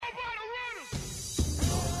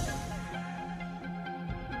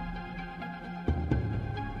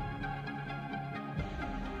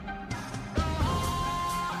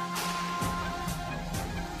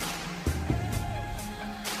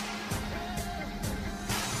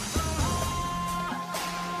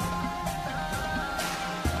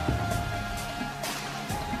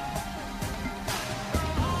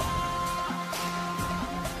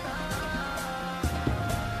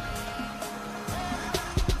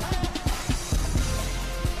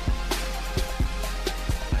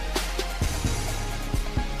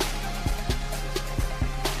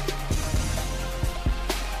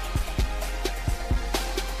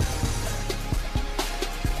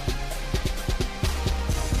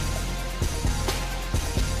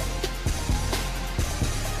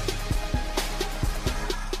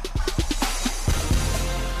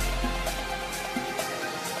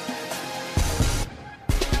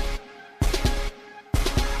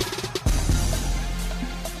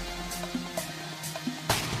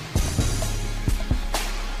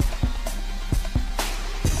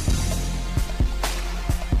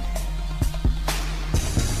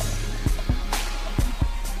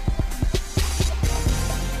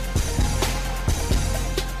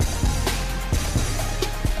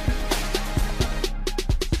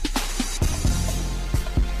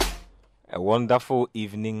wonderful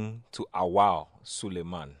evening to Awal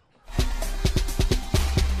Suleiman.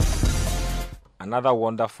 Another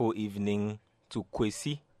wonderful evening to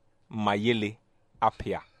Kwesi Mayele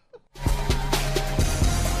Apia.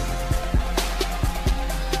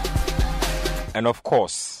 And of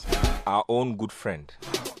course, our own good friend,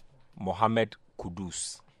 Mohammed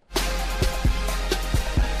Kudus.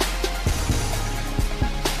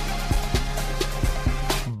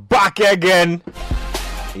 Back again.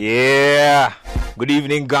 Yeah. Good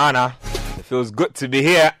evening, Ghana. It feels good to be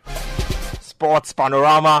here. Sports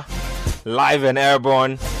Panorama, live and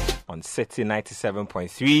airborne on City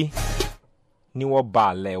 97.3.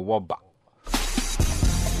 Niwoba le woba.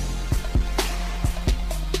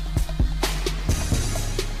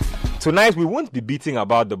 Tonight, we won't be beating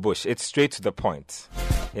about the bush. It's straight to the point.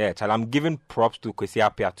 Yeah, child, I'm giving props to Kwesi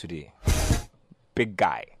Apia today. Big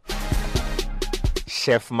guy.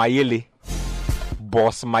 Chef Mayele.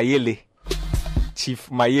 Boss Mayele. Chief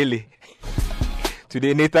Mayele.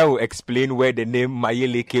 Today, Nathan will explain where the name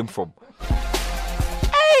Mayele came from.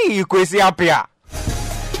 Hey, Kwesi Apia.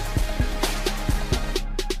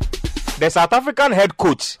 The South African head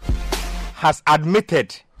coach has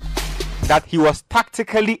admitted that he was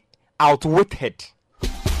tactically outwitted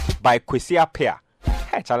by Kwesi Apia.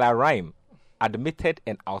 Hey, shall I rhyme? Admitted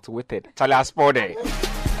and outwitted. Shall I spell there?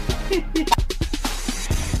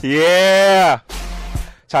 Yeah.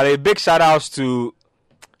 Charlie, big shout outs to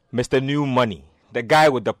Mr. New Money, the guy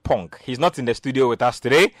with the punk. He's not in the studio with us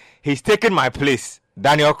today. He's taking my place.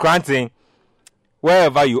 Daniel Cranting,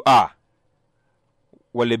 wherever you are,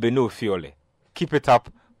 Walebeno Fiole. Keep it up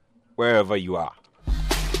wherever you are.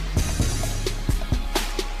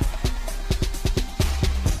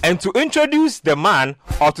 And to introduce the man,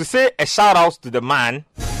 or to say a shout out to the man,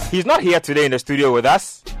 he's not here today in the studio with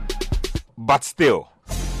us, but still,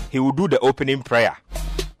 he will do the opening prayer.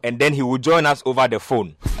 And then he will join us over the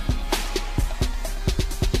phone.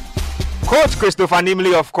 Coach Christopher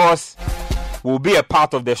Nimley, of course, will be a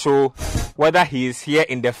part of the show, whether he is here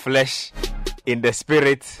in the flesh, in the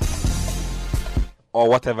spirit, or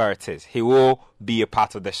whatever it is. He will be a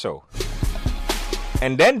part of the show.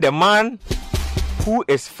 And then the man who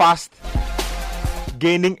is fast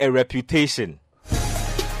gaining a reputation,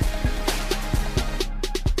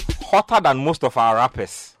 hotter than most of our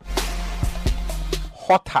rappers.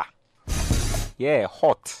 Hotter. Yeah,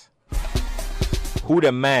 hot. Who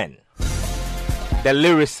the man? The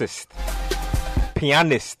lyricist,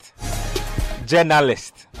 pianist,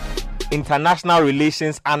 journalist, international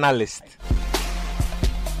relations analyst.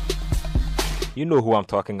 You know who I'm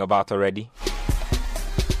talking about already.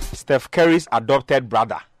 Steph Curry's adopted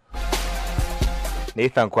brother.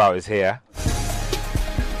 Nathan Kwao is here.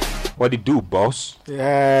 What do you do, boss?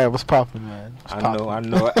 Yeah, what's poppin', man? I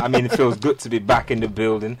know. I mean, it feels good to be back in the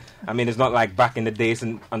building. I mean, it's not like back in the days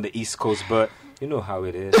on the East Coast, but you know how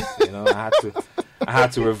it is. You know, I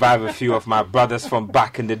had to revive a few of my brothers from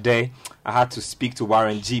back in the day. I had to speak to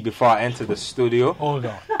Warren G before I entered the studio. Hold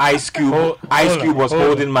on. Ice Cube was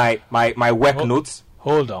holding my work notes.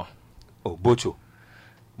 Hold on. Oh, Bocho,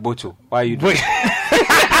 why are you doing?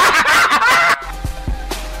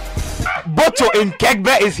 Bocho in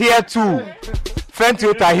Kegbe is here too.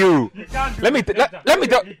 Fentio Tahiru. Let me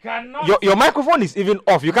tell your microphone is even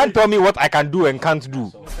off. You can't tell me what I can do and can't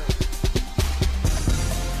do.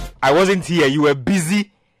 I wasn't here. You were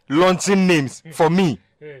busy launching names for me.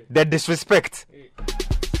 The disrespect.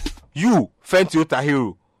 You, Fentio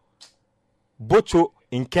Tahiru. Bocho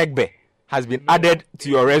in Kegbe has been added to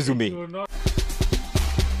your resume.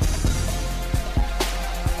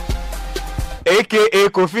 AKA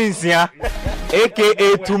Kofi Nsia,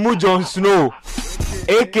 AKA Tumu Jon Snow,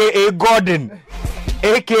 AKA Gordon,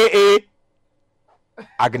 AKA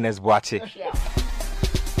Agnes Boache.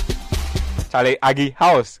 Charlie, Aggie,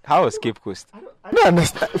 how was Cape Coast? I don't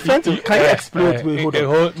understand. Fenty, can you explain to me?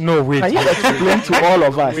 Can you explain to all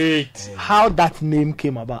of us how that name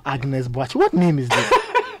came about? Agnes Boache. What name is this?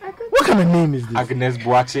 What kind of name is this? Agnes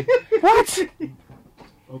Boache. What?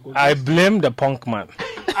 I blame the punk man.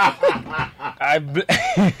 I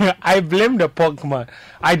blame the punk man.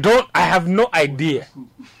 I have no idea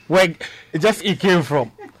where it came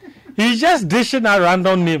from. He's just dishing out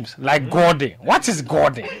random names like Gordon. What is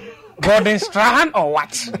Gordon? Gordon Strahan or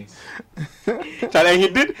what? Charlie, he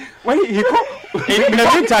did when he in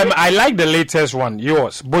the meantime, I like the latest one.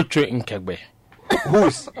 Yours, Bocho Nkegbe.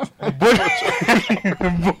 Whose?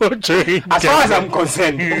 Bocho. As far as I'm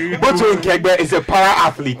concerned, Bocho Nkegbe is a para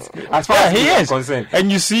athlete. As far as he is concerned,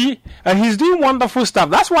 and you see, and he's doing wonderful stuff.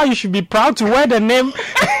 That's why you should be proud to wear the name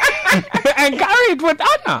and carry it with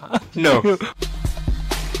honor. No.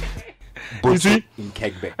 Bocho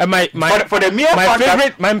Nkegbe. And my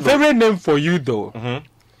favorite name for you though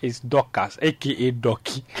is Dorcas, aka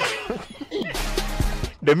Doki.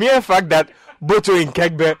 The mere fact that Bocho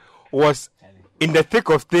Nkegbe was in the thick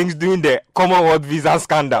of things during the Commonwealth visa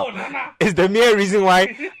scandal is the mere reason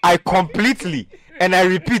why I completely, and I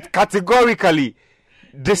repeat categorically,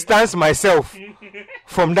 distance myself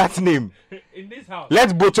from that name. In this house. Let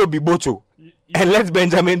Bocho be Bocho, and let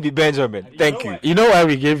Benjamin be Benjamin. Thank you. You know why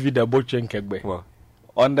we gave you the Bocho Nkegbe? Well,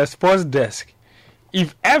 on the sports desk,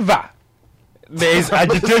 if ever there is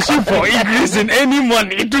agitation for increase in any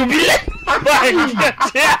money, it will be led by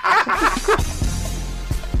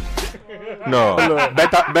no,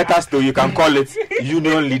 better still, you can call it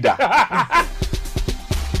union leader.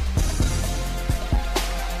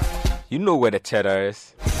 You know where the cheddar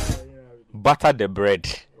is. Butter the bread.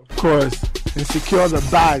 Of course. And secure the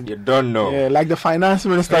bag. You don't know. Yeah, like the finance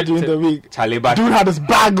minister during the week. Chaliba. Dude had his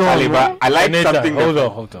bag on. Chaliba. I like something.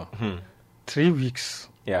 Hold on. 3 weeks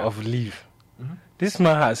of leave. This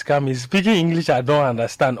man has come. He's speaking English I don't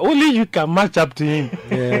understand. Only you can match up to him.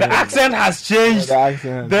 Yeah. The accent has changed. The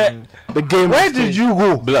accent. The game. Where did you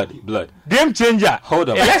go? Blood. Game changer. Hold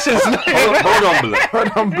on. Elections. hold on, blood.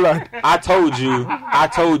 Hold on, blood. I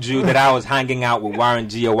told you that I was hanging out with Warren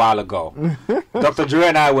G a while ago. Dr. Dre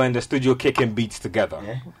and I were in the studio kicking beats together.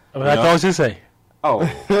 Yeah. What else you say? Oh,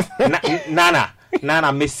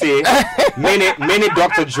 Nana, Miss say, many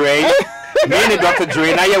Dr. Dre. Me and Dr.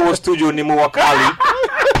 Dre, now you was studio Nimu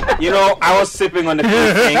Wakali. You know, I was sipping on the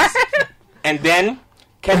few things. And then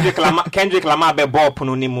Kendrick Lamar be ball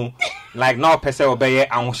punu Nimu. Like no pese obeye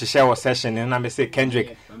and we share a session and I say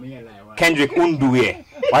Kendrick unduye.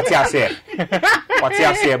 What you say?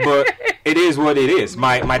 But it is what it is.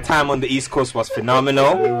 My time on the East Coast was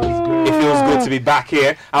phenomenal. It feels good to be back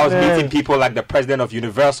here. I was meeting people like the president of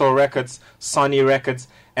Universal Records, Sony Records.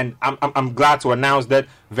 And I'm glad to announce that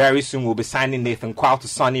very soon we'll be signing Nathan Kwao to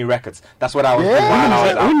Sony Records. That's what I was doing while I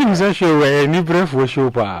was out.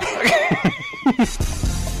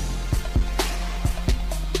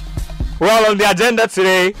 Well, on the agenda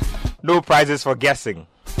today, no prizes for guessing.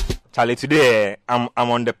 Charlie, today I'm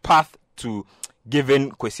on the path to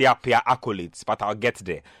giving Kwesi Appiah accolades, but I'll get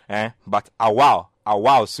there. But Awal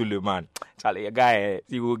Suleiman. Charlie, a guy,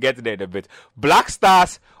 you will get there in a bit. Black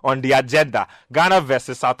Stars on the agenda. Ghana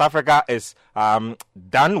versus South Africa is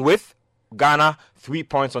done with. Ghana, 3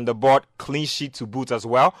 points on the board. Clean sheet to boot as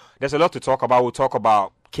well. There's a lot to talk about. We'll talk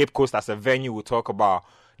about Cape Coast as a venue. We'll talk about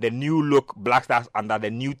the new look Black Stars under the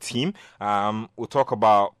new team. We'll talk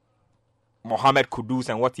about Mohamed Kudus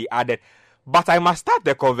and what he added. But I must start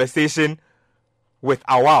the conversation with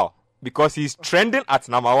Awal, because he's trending at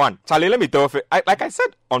number 1. Charlie, let me tell you, like I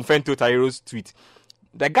said on Fento Tairo's tweet,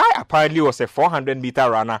 the guy apparently was a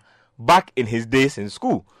 400-meter runner back in his days in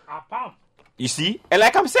school. You see? And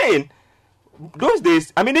like I'm saying, those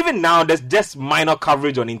days, I mean, even now, there's just minor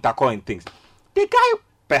coverage on Intercore and things. The guy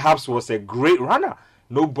perhaps was a great runner.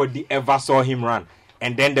 Nobody ever saw him run.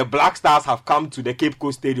 And then the Black Stars have come to the Cape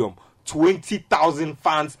Coast Stadium. 20,000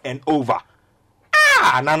 fans and over.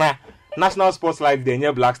 Nana. National Spotlight, the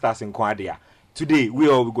new Black Stars in Kwadia. Today, we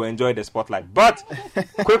all will go enjoy the spotlight. But,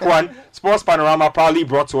 quick one, Sports Panorama proudly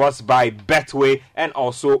brought to us by Betway and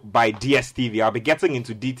also by DSTV. I'll be getting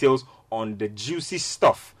into details on the juicy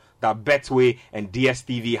stuff that Betway and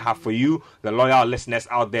DSTV have for you, the loyal listeners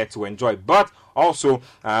out there to enjoy. But, also,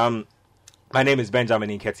 my name is Benjamin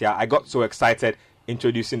Nketia. I got so excited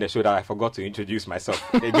introducing the show that I forgot to introduce myself.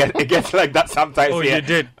 It gets like that sometimes. Oh, yeah. You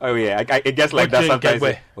did. Oh yeah, it gets like that sometimes.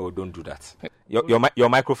 Oh, don't do that. Your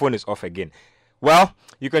microphone is off again. Well,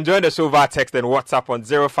 you can join the show via text and WhatsApp on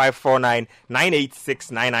 0549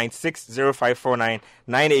 986 996 0549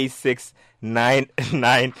 986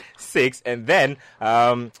 996, and then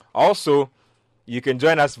also you can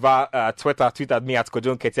join us via Twitter. Tweet at me at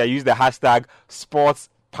Kojo Nketia. Use the hashtag Sports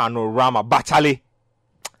Panorama. Bachale.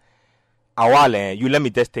 Awal, you let me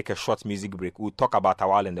just take a short music break. We'll talk about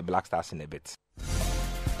Awal and the Black Stars in a bit.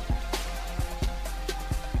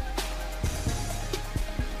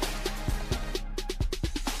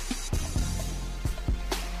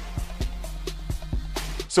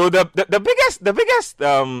 So the biggest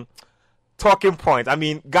talking point. I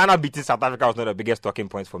mean, Ghana beating South Africa was not the biggest talking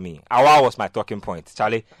point for me. Awal was my talking point.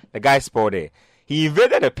 Charlie, the guy spoiled there. He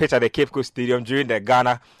invaded the pitch at the Cape Coast Stadium during the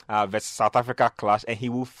Ghana versus South Africa clash, and he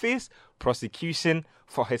will face prosecution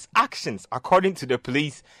for his actions, according to the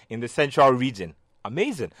police in the central region.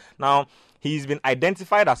 Amazing. Now, he's been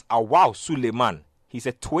identified as Awal Suleiman. He's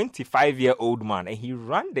a 25-year-old man, and he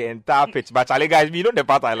ran the entire pitch. But Charlie, guys, you know the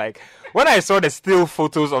part I like? When I saw the still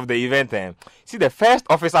photos of the event, see the first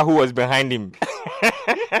officer who was behind him.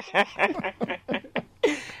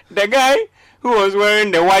 The guy who was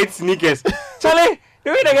wearing the white sneakers. Charlie,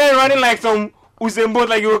 the way the guy running like some Usain Bolt,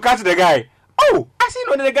 like you will catch the guy. Oh, I see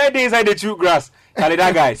the guy there inside the true grass. Charlie,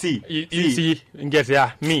 that guy, see. You see,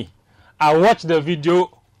 me. I watched the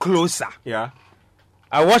video closer. Yeah.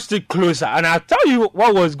 I watched it closer, and I'll tell you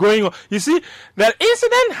what was going on. You see, the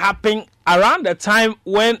incident happened around the time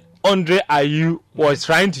when Andre Ayew was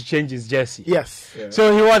trying to change his jersey. Yes. Yeah.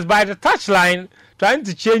 So he was by the touchline trying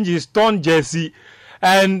to change his torn jersey.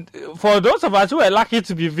 And for those of us who were lucky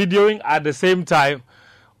to be videoing at the same time,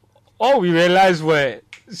 all we realized were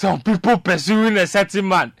some people pursuing a certain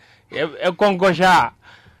man. There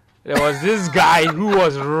was this guy who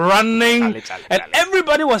was running, and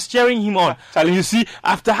everybody was cheering him on. Charlie, you see,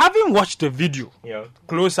 after having watched the video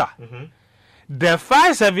closer, the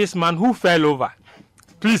fire service man who fell over,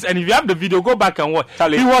 please, and if you have the video, go back and watch.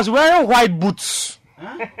 Charlie. He was wearing white boots.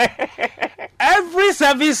 Huh? Every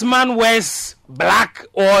serviceman wears black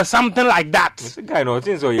or something like that. He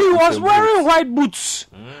was wearing white boots.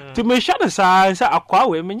 To make sure the size of Aqua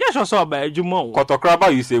women, just also by Jumon.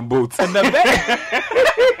 Kotokraba, you say boats. And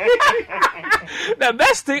the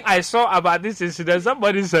best thing I saw about this incident,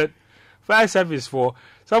 somebody said, fire service for.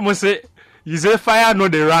 Someone said, you say fire, no,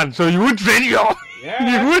 they run. So you would train your.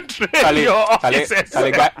 Yeah. You would train your officers.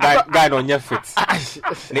 Guy on your feet.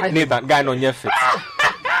 Nathan, guy on your feet.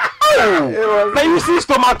 Oh, now you see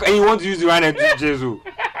stomach and you want to use the right hand to Jesus.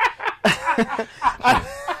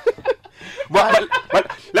 But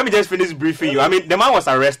let me just finish briefing you. I mean, the man was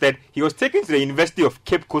arrested. He was taken to the University of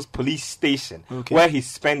Cape Coast Police Station, where he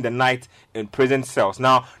spent the night in prison cells.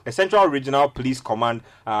 Now, the Central Regional Police Command,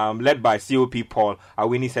 led by COP Paul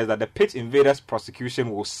Awini, says that the Pitch Invaders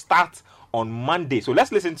prosecution will start on Monday. So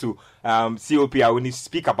let's listen to COP Awini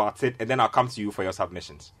speak about it, and then I'll come to you for your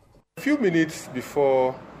submissions. A few minutes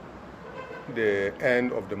before the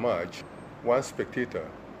end of the march, one spectator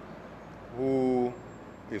who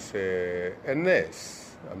is a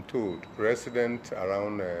nurse, I'm told, resident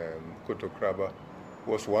around Kotokraba,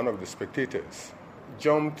 was one of the spectators,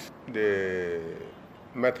 jumped the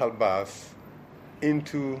metal bars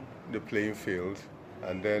into the playing field,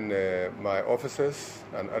 and then my officers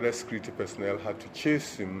and other security personnel had to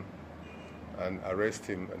chase him and arrest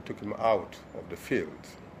him and took him out of the field.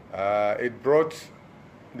 It brought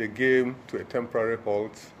the game to a temporary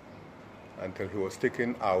halt until he was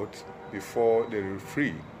taken out before the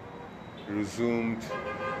referee resumed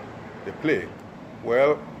the play.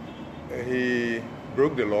 Well, he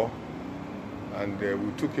broke the law, and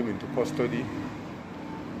we took him into custody,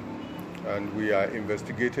 and we are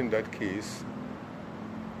investigating that case.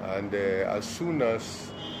 And as soon as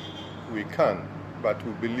we can, but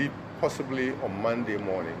we believe possibly on Monday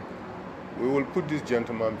morning, we will put this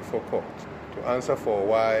gentleman before court to answer for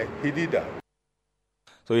why he did that.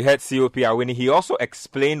 So you heard COP Awini. He also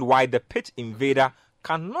explained why the pitch invader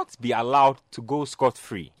cannot be allowed to go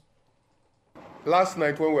scot-free. Last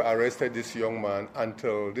night when we arrested this young man,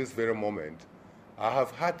 until this very moment, I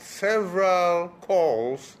have had several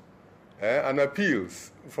calls and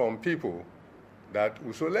appeals from people that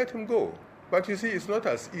we should let him go. But you see, it's not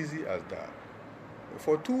as easy as that,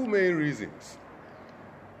 for two main reasons.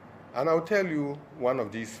 And I'll tell you one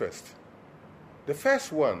of these first. The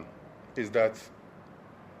first one is that,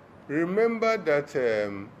 remember that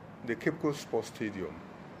the Cape Coast Sports Stadium,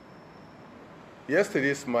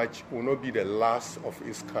 yesterday's match will not be the last of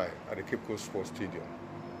its kind at the Cape Coast Sports Stadium.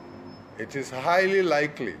 It is highly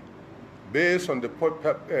likely, based on the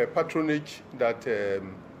patronage that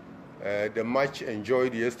the match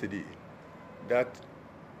enjoyed yesterday, that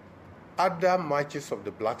other matches of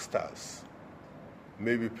the Black Stars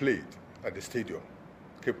may be played at the stadium,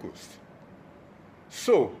 Cape Coast.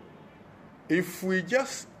 So, if we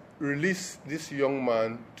just release this young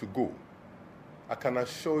man to go, I can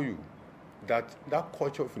assure you that that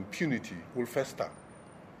culture of impunity will fester.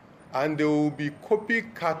 And there will be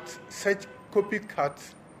such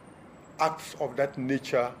copycat acts of that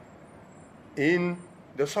nature in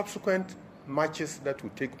the subsequent matches that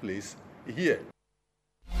will take place here.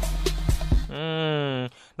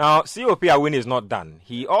 Now, COP Awini is not done.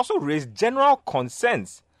 He also raised general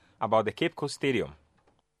concerns about the Cape Coast Stadium.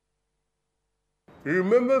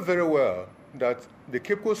 Remember very well that the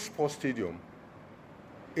Cape Coast Sports Stadium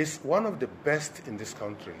is one of the best in this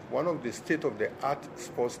country, one of the state-of-the-art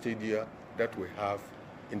sports stadia that we have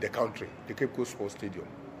in the country, the Cape Coast Sports Stadium.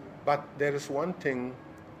 But there is one thing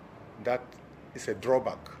that is a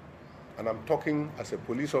drawback, and I'm talking as a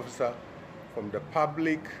police officer from the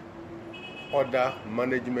public order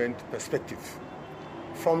management perspective.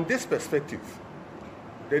 From this perspective,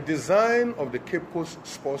 the design of the Cape Coast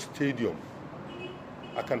Sports Stadium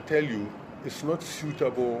I can tell you, it's not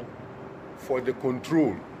suitable for the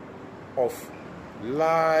control of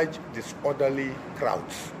large, disorderly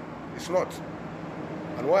crowds. It's not.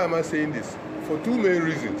 And why am I saying this? For two main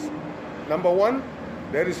reasons. Number one,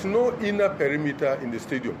 there is no inner perimeter in the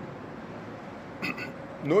stadium.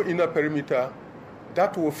 No inner perimeter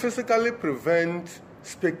that will physically prevent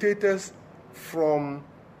spectators from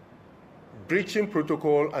breaching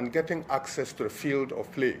protocol and getting access to the field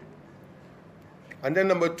of play. And then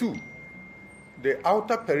number two, the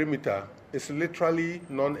outer perimeter is literally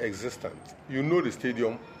non-existent. You know the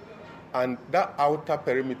stadium, and that outer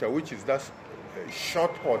perimeter, which is that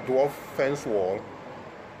short or dwarf fence wall,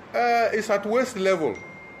 is at waist level.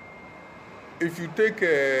 If you take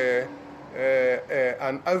an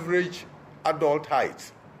average adult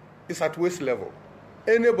height, it's at waist level.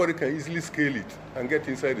 Anybody can easily scale it and get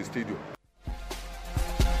inside the stadium.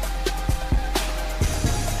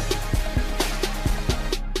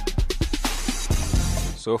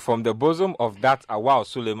 So from the bosom of that Awao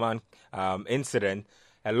Suleiman incident,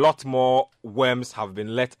 a lot more worms have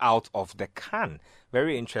been let out of the can.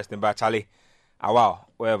 Very interesting. But Charlie, Awao,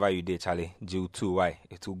 wherever you did, Charlie, due to why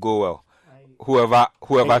it will go well. Whoever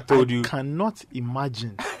told you. I cannot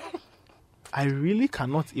imagine. I really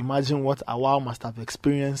cannot imagine what Awao must have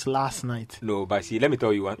experienced last night. No, but see, let me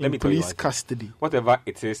tell you one. Let me tell you police custody. Whatever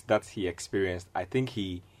it is that he experienced, I think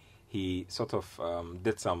he sort of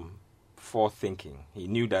did some forethinking. He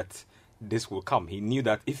knew that this will come. He knew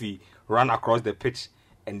that if he ran across the pitch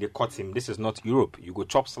and they caught him, this is not Europe. You go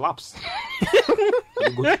chop slaps.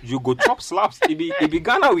 you go chop slaps. It be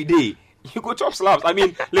Ghana we day. You go chop slaps. I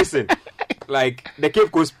mean, listen. Like, the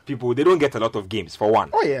Cape Coast people, they don't get a lot of games, for one.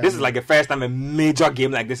 Oh, yeah. This is like the first time a major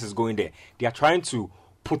game like this is going there. They are trying to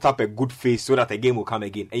put up a good face so that a game will come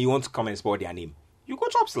again, and you want to come and spoil their name. You go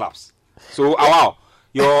chop slaps. So, wow,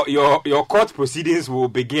 your court proceedings will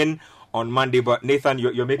begin on Monday, but Nathan,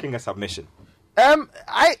 you're making a submission.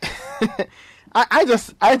 I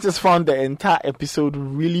just found the entire episode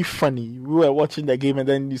really funny. We were watching the game, and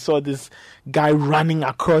then you saw this guy running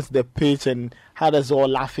across the pitch and had us all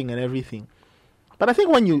laughing and everything. But I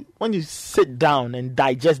think when you sit down and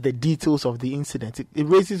digest the details of the incident, it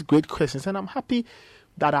raises great questions. And I'm happy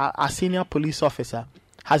that our senior police officer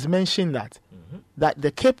has mentioned that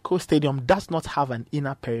the Cape Coast Stadium does not have an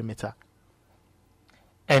inner perimeter.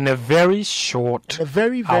 And a very short,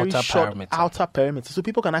 very outer short perimeter. outer perimeter, so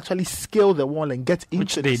people can actually scale the wall and get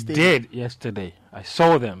into the stadium. Which they did yesterday. I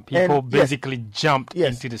saw them. People basically jumped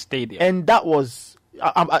into the stadium, and that was.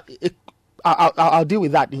 I'll deal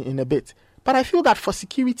with that in a bit. But I feel that for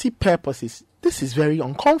security purposes, this is very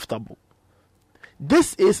uncomfortable.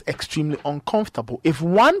 This is extremely uncomfortable. If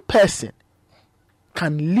one person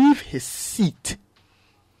can leave his seat,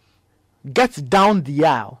 gets down the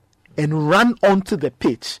aisle, and run onto the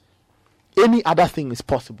pitch, any other thing is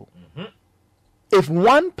possible. If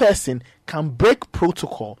one person can break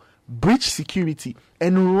protocol, breach security,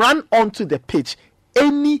 and run onto the pitch,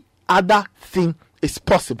 any other thing is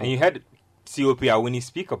possible. And you heard COP when he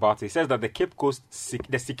speak about it, he says that the Cape Coast,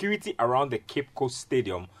 the security around the Cape Coast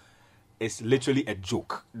Stadium is literally a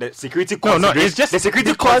joke. The security it's just the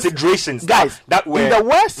security considerations, guys. That were in the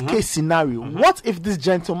worst case scenario, what if this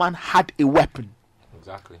gentleman had a weapon?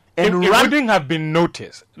 Exactly. And it wouldn't have been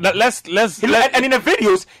noticed. And in the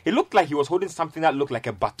videos, it looked like he was holding something that looked like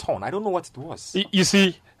a baton. I don't know what it was. You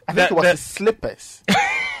see, I think it was his slippers.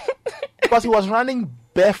 Because he was running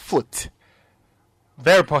barefoot.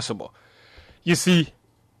 Very possible. You see,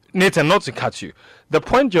 Nathan, not to cut you, the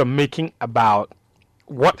point you're making about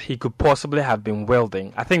what he could possibly have been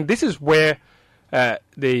wielding, I think this is where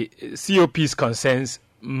the COP's concerns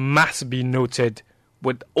must be noted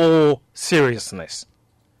with all seriousness.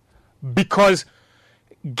 Because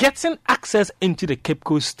getting access into the Cape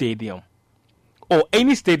Coast Stadium, or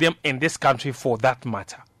any stadium in this country for that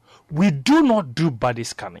matter, we do not do body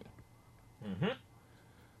scanning.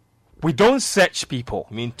 We don't search people.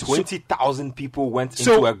 I mean, 20,000 people went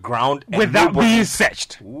into a ground and without being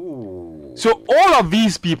searched. Ooh. So all of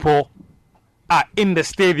these people are in the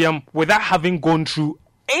stadium without having gone through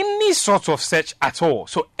any sort of search at all.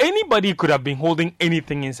 So anybody could have been holding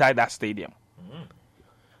anything inside that stadium.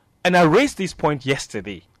 And I raised this point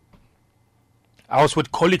yesterday. I was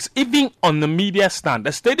with colleagues, even on the media stand.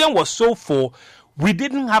 The stadium was so full, we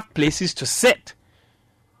didn't have places to sit.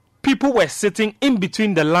 People were sitting in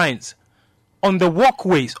between the lines, on the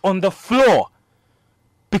walkways, on the floor.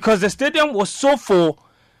 Because the stadium was so full,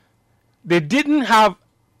 they didn't have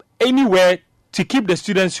anywhere to keep the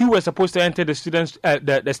students who were supposed to enter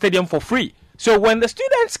the stadium for free. So when the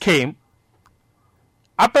students came,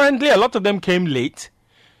 apparently a lot of them came late.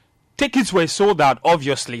 tickets were sold out,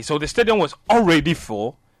 obviously. So the stadium was already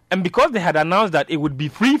full. And because they had announced that it would be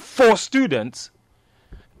free for students,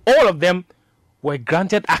 all of them were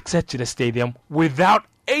granted access to the stadium without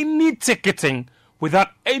any ticketing, without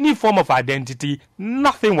any form of identity,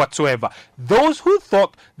 nothing whatsoever. Those who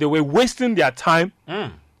thought they were wasting their time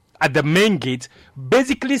at the main gate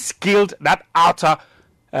basically scaled that outer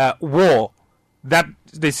wall that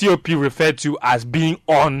the COP referred to as being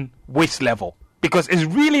on waist level, because it's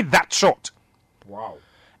really that short. Wow.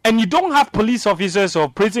 And you don't have police officers or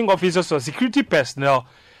prison officers or security personnel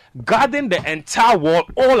guarding the entire wall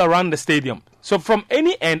all around the stadium. So from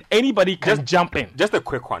any end, anybody can jump in. Just a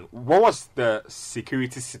quick one. What was the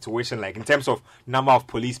security situation like in terms of number of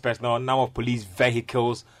police personnel, number of police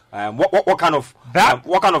vehicles? What kind of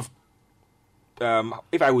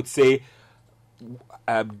if I would say,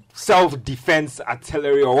 self-defense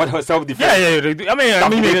artillery or whatever self-defense? Yeah. I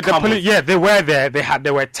mean, the police. Yeah, they were there.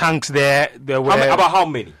 There were tanks there. There were about how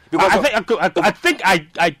many? Because I think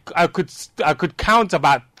I could count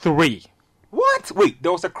about 3. What? Wait,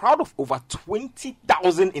 there was a crowd of over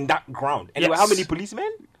 20,000 in that ground, and there were how many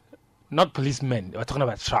policemen? Not policemen. We're talking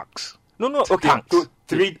about trucks. No. Okay, tanks.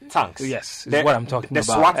 3 tanks. Yes, is what I'm talking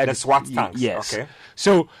about. The SWAT tanks. Yes. Okay.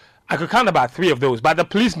 So I could count about 3 of those, but the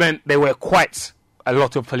policemen, there were quite a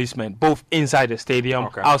lot of policemen, both inside the stadium,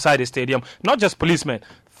 outside the stadium. Not just policemen,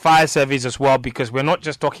 fire service as well, because we're not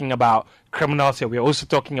just talking about criminals here. We're also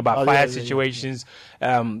talking about fire situations.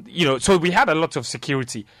 So we had a lot of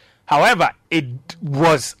security. However, it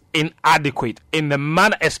was inadequate in the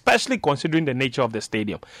manner, especially considering the nature of the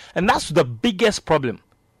stadium. And that's the biggest problem.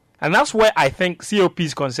 And that's where I think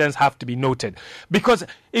COP's concerns have to be noted. Because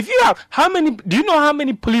if you have, do you know how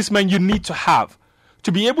many policemen you need to have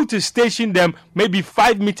to be able to station them maybe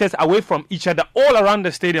 5 meters away from each other all around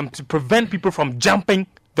the stadium to prevent people from jumping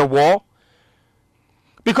the wall?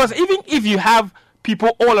 Because even if you have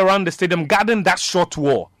people all around the stadium guarding that short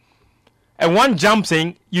wall, and one jumps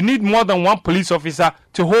in, you need more than one police officer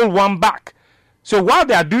to hold one back. So while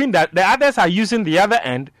they are doing that, the others are using the other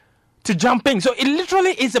end to jump in. So it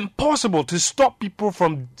literally is impossible to stop people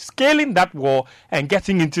from scaling that wall and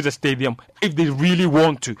getting into the stadium if they really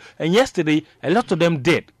want to. And yesterday, a lot of them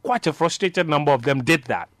did. Quite a frustrated number of them did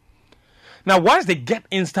that. Now, once they get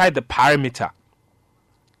inside the perimeter,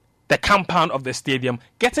 the compound of the stadium,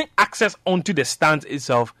 getting access onto the stands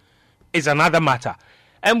itself is another matter.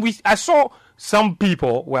 And I saw some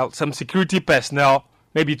people, some security personnel,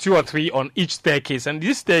 maybe 2 or 3 on each staircase. And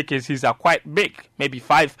these staircases are quite big, maybe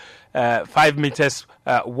 5 meters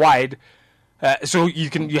wide. So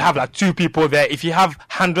you have like 2 people there. If you have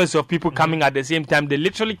hundreds of people coming at the same time, they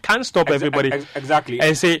literally can't stop everybody. Exactly.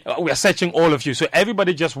 And say, we are searching all of you. So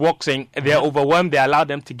everybody just walks in. They're overwhelmed. They allow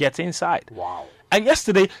them to get inside. Wow. And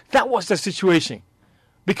yesterday, that was the situation.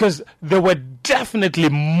 Because there were definitely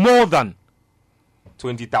more than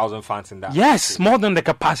 20,000 fans in that. Yes, more than the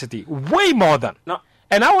capacity. Way more than. No.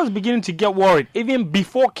 And I was beginning to get worried even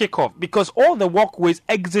before kickoff, because all the walkways,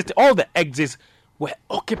 all the exits were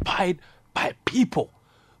occupied by people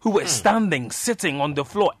who were standing, sitting on the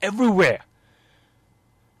floor everywhere.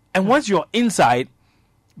 And once you're inside,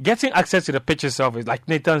 getting access to the pitch itself is, like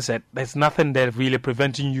Nathan said, there's nothing there really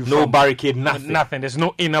preventing you No from... barricade, nothing. Nothing. There's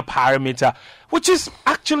no inner perimeter, which is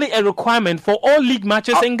actually a requirement for all league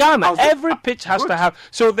matches in Ghana. Every pitch has to have...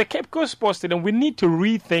 So the Cape Coast Sports Stadium, we need to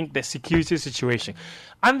rethink the security situation.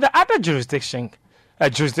 And the other jurisdictions,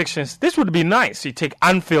 this would be nice. You take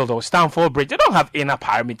Anfield or Stamford Bridge. They don't have inner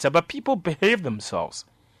perimeter, but people behave themselves.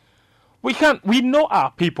 We know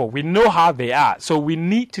our people. We know how they are. So we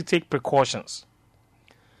need to take precautions.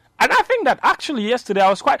 And I think that actually yesterday I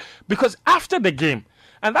was because after the game,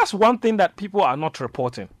 and that's one thing that people are not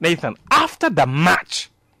reporting, Nathan, after the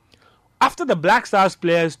match, after the Black Stars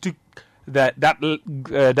players took that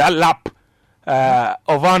lap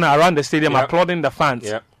of honor around the stadium, applauding the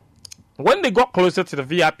fans, when they got closer to the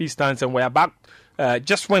VIP stands and were back,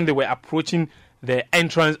 just when they were approaching the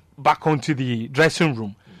entrance back onto the dressing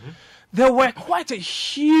room, there were quite a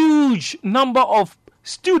huge number of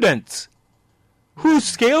students who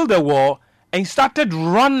scaled the wall and started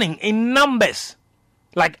running in numbers,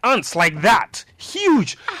 like ants, like that,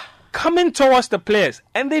 huge, coming towards the players.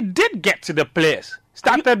 And they did get to the players,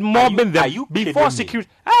 started mobbing them before security.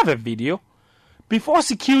 I have a video. Before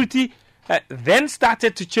security then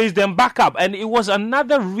started to chase them back up. And it was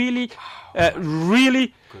another really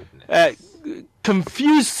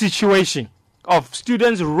confused situation of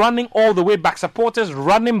students running all the way back, supporters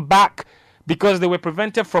running back, because they were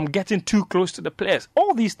prevented from getting too close to the players.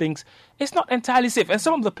 All these things, it's not entirely safe. And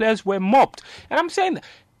some of the players were mobbed. And I'm saying,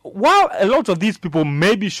 while a lot of these people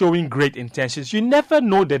may be showing great intentions, you never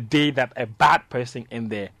know the day that a bad person in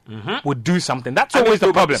there would do something. That's always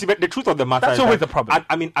the problem. See, but the truth of the matter That's is always the problem.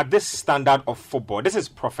 I mean, at this standard of football, this is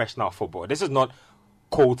professional football. This is not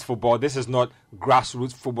cold football. This is not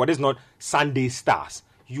grassroots football. This is not Sunday Stars.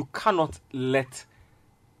 You cannot let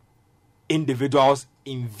individuals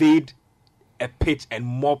invade a pitch and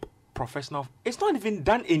mob professional. It's not even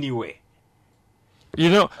done anywhere. You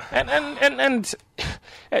know, and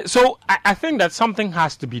so I think that something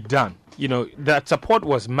has to be done. You know, that support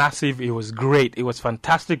was massive. It was great. It was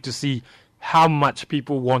fantastic to see how much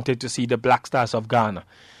people wanted to see the Black Stars of Ghana.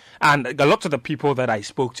 And a lot of the people that I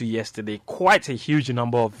spoke to yesterday, quite a huge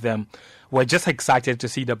number of them, were just excited to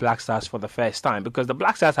see the Black Stars for the first time, because the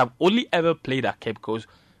Black Stars have only ever played at Cape Coast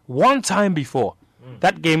one time before.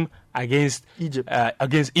 That game against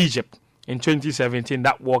Egypt. In 2017,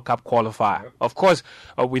 that World Cup qualifier. Of course,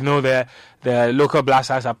 we know the local Black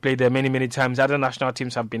Stars have played there many, many times. Other national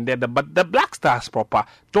teams have been there. But the Black Stars proper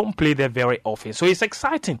don't play there very often. So it's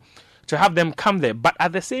exciting to have them come there. But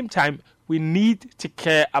at the same time, we need to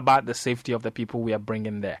care about the safety of the people we are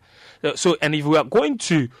bringing there. So, and if we are going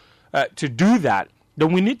to do that,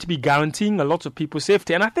 then we need to be guaranteeing a lot of people's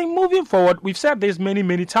safety. And I think moving forward, we've said this many,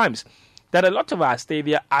 many times, that a lot of our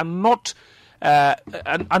stadia are not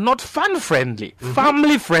fan friendly,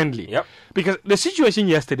 family friendly. Yep. Because the situation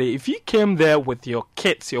yesterday, if you came there with your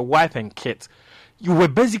kids, your wife and kids, you were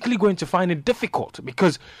basically going to find it difficult.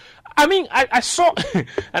 Because, I mean, I saw, and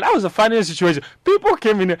that was a funny situation. People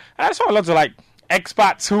came in, and I saw a lot of like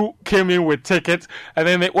expats who came in with tickets, and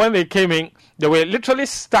then when they came in, they were literally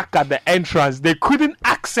stuck at the entrance. They couldn't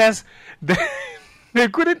access They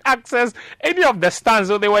couldn't access any of the stands,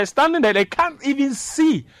 so they were standing there. They can't even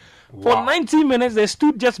see. For 90 minutes, they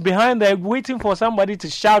stood just behind there waiting for somebody to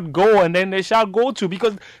shout go, and then they shout go to,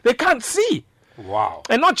 because they can't see. Wow.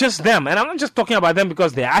 And not just them. And I'm not just talking about them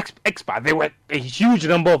because they're expert. There were a huge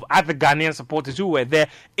number of other Ghanaian supporters who were there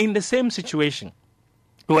in the same situation.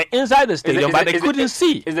 They were inside the stadium, but they couldn't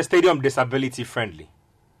see. Is the stadium disability friendly?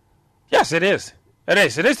 Yes, it is. It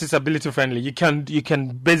is disability friendly. You can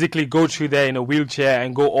basically go through there in a wheelchair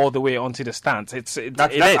and go all the way onto the stands. That's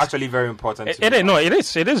actually very important.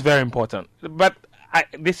 It is very important. But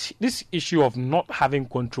this issue of not having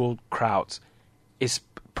controlled crowds is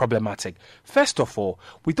problematic. First of all,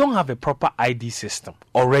 we don't have a proper ID system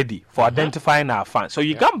already for identifying our fans. So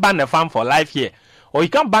you can't ban a fan for life here, or you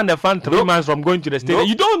can't ban a fan 3 months from going to the stadium.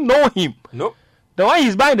 You don't know him. Nope. The one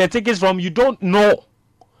he's buying the tickets from, you don't know.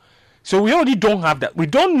 So we already don't have that. We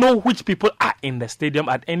don't know which people are in the stadium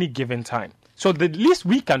at any given time. So the least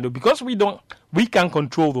we can do, because we can't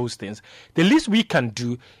control those things, the least we can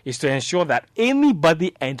do is to ensure that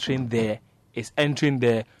anybody entering there is entering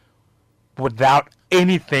there without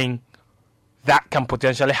anything that can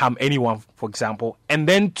potentially harm anyone, for example. And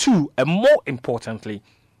then two, and more importantly,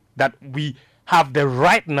 that we have the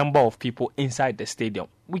right number of people inside the stadium.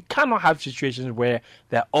 We cannot have situations where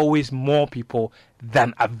there are always more people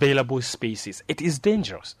than available spaces. It is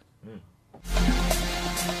dangerous.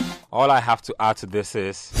 All I have to add to this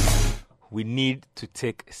is we need to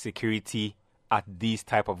take security at these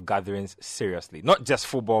type of gatherings seriously. Not just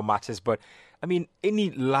football matches, but I mean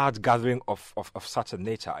any large gathering of such a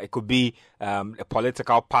nature. It could be a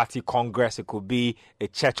political party congress, it could be a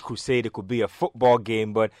church crusade, it could be a football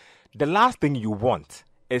game, but the last thing you want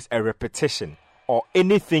is a repetition or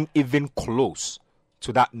anything even close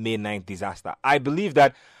to that May 9th disaster. I believe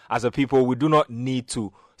that as a people, we do not need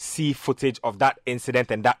to see footage of that incident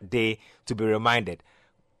and that day to be reminded.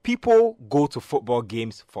 People go to football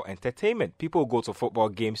games for entertainment. People go to football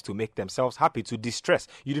games to make themselves happy, to distress.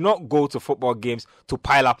 You do not go to football games to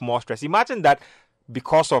pile up more stress. Imagine that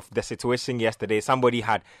because of the situation yesterday, somebody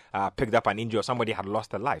had picked up an injury or somebody had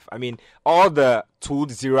lost a life. I mean, all the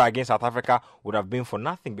 2-0 against South Africa would have been for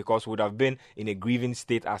nothing, because we would have been in a grieving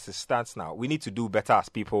state as it stands now. We need to do better as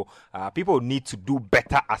people. People need to do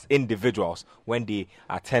better as individuals when they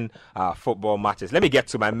attend football matches. Let me get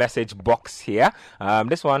to my message box here.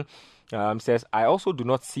 This one says, I also do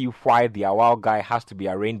not see why the Awal guy has to be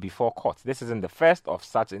arraigned before court. This isn't the first of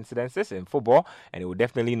such incidences in football, and it will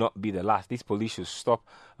definitely not be the last. These police should stop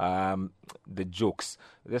the jokes.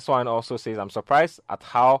 This one also says, I'm surprised at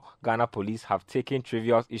how Ghana police have taken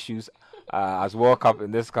trivial issues as World Cup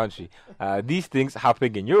in this country. These things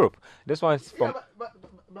happen in Europe. This one is from...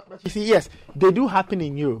 But you see, yes, they do happen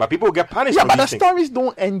in Europe. But people get punished for but these the things. stories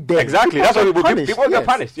don't end there. Exactly. That's why people get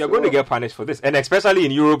punished. You're going to So- get punished for this. And especially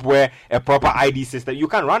in Europe, where a proper ID system, you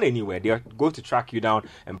can't run anywhere. They're going to track you down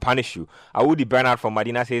and punish you. Awudi Bernard from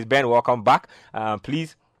Medina says, Ben, welcome back.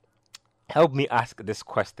 Please Help me ask this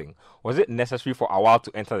question. Was it necessary for Awal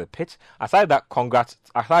to enter the pitch? Aside that, congrats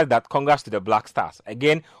to the Black Stars.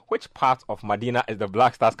 Again, which part of Medina is the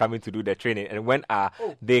Black Stars coming to do their training, and when are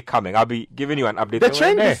they coming? I'll be giving you an update.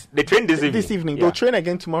 They train this evening. They'll train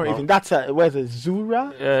again tomorrow evening. That's where's it?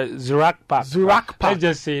 Zurak Park. Zurak Park. Let's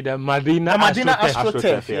just say the Medina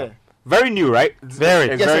AstroTurf. Yeah. Very new, right?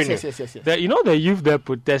 Yes. The youth that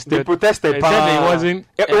protested. They protested. They said it wasn't.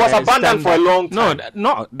 It was abandoned for a long time.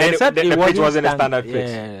 No. They said the pitch wasn't a standard pitch.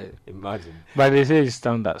 Yeah. Imagine. But they say it's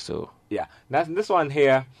standard. So yeah. This one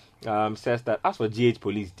here says that as for GH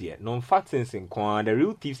police, dear, no facts in Kwan, the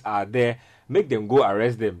real thieves are there. Make them go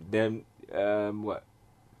arrest them. Then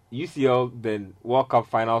UCL then World Cup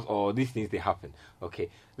finals or these things they happen. Okay.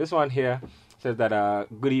 This one here says that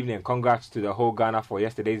good evening and congrats to the whole Ghana for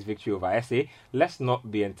yesterday's victory over SA. Let's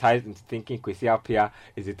not be enticed into thinking Kwesi Appiah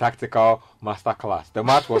is a tactical masterclass. The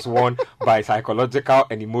match was won by psychological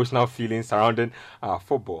and emotional feelings surrounding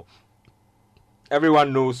football.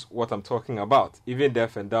 Everyone knows what I'm talking about. Even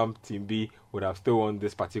Deaf and Dumb Team B would have still won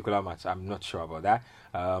this particular match. I'm not sure about that.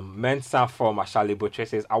 Mensa for Mashali Botre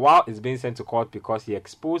says, Awal is being sent to court because he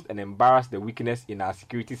exposed and embarrassed the weakness in our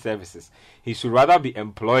security services. He should rather be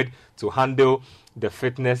employed to handle the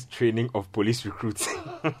fitness training of police recruits.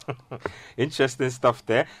 Interesting stuff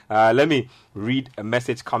there. Let me read a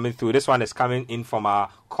message coming through. This one is coming in from our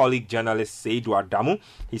colleague journalist Seydou Adamu.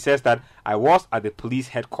 He says that I was at the police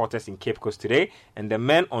headquarters in Cape Coast today, and the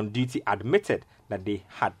men on duty admitted that they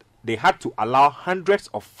had to allow hundreds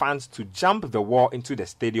of fans to jump the wall into the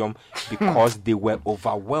stadium because they were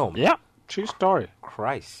overwhelmed. Yeah, true story.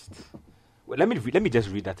 Christ. Well, let me just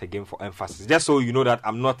read that again for emphasis, just so you know that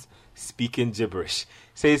I'm not speaking gibberish. It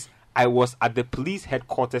says, I was at the police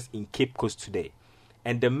headquarters in Cape Coast today,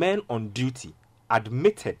 and the men on duty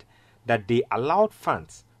admitted that they allowed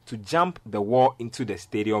fans to jump the wall into the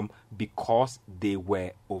stadium because they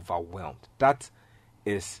were overwhelmed. That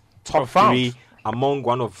is top Profound. 3 among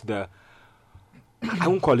one of the, I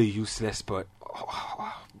won't call it useless, but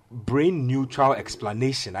brain neutral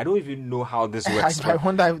explanation. I don't even know how this works. I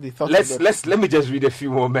wonder if they thought. Let me just read a few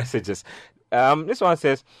more messages. This one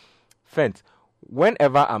says, Fent,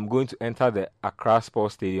 whenever I'm going to enter the Accra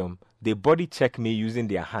Sports Stadium, they body check me using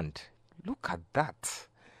their hand. Look at that.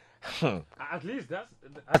 At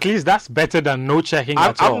least that's better than no checking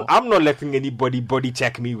at all. I'm not letting anybody body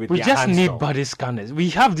check me with their hands. We just need body scanners.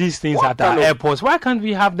 We have these things at our airports. Why can't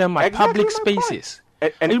we have them at public spaces?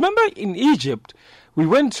 And remember in Egypt, we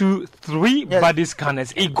went to 3 body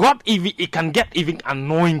scanners. It can get even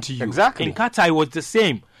annoying to you. Exactly. In Qatar, it was the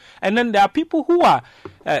same. And then there are people who are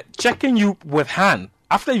checking you with hand.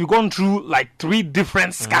 After you've gone through like 3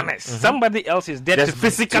 different scanners, somebody else is there to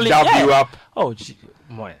physically dab you up. Oh,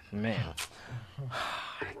 man.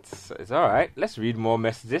 It's all right. Let's read more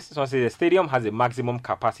messages. This one says the stadium has a maximum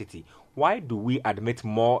capacity. Why do we admit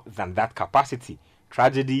more than that capacity?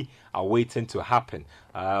 Tragedy are waiting to happen.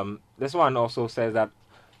 This one also says that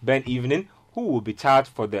Ben Evening, who will be charged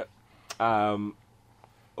for the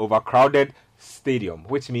overcrowded stadium,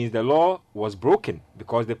 which means the law was broken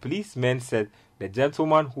because the policemen said the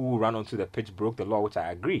gentleman who ran onto the pitch broke the law, which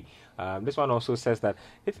I agree. This one also says that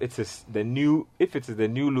if it is the new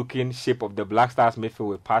looking shape of the Black Stars midfield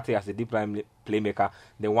with Partey as the deep line playmaker,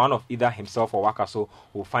 then one of either himself or Wakaso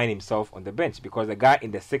will find himself on the bench because the guy in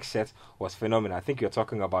the 6 shirt was phenomenal. I think you're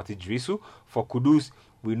talking about Idrisu. For Kudus,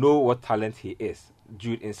 we know what talent he is.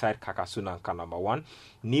 Jude inside Kakasunanka, number 1.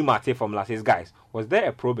 Nimate from last says, guys, was there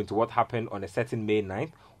a probe into what happened on a certain May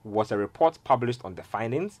 9th? Was a report published on the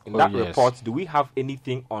findings? In that report, do we have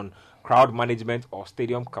anything on crowd management or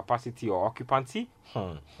stadium capacity or occupancy?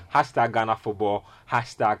 Hashtag Ghana football,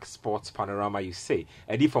 hashtag sports panorama, you say.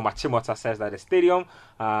 Eddie from Achimota says that the stadium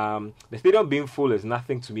being full is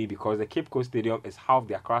nothing to me because the Cape Coast Stadium is half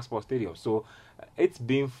the Accra Sports Stadium. So it's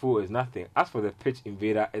being full is nothing. As for the pitch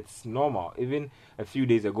invader, it's normal. Even a few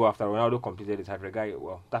days ago after Ronaldo completed his hat guy,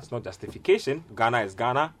 well, that's not justification. Ghana is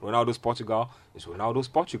Ghana. Ronaldo's Portugal is Ronaldo's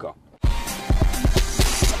Portugal.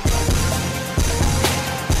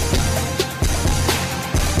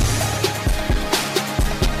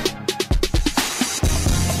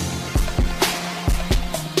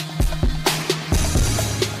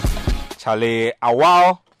 Charlie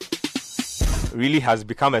Awal really has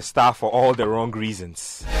become a star for all the wrong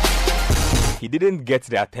reasons. He didn't get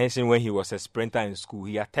the attention when he was a sprinter in school.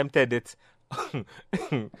 He attempted it.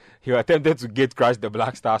 He attempted to gate crash the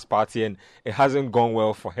Black Stars party and it hasn't gone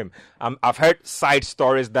well for him. I've heard side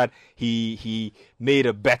stories that he made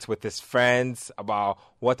a bet with his friends about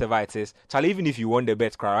whatever it is. Charlie, even if you won the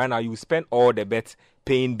bet right now, you spend all the bet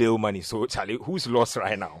paying bill money. So Charlie, who's lost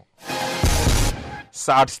right now?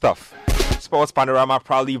 Sad stuff. Sports Panorama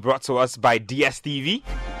proudly brought to us by DSTV.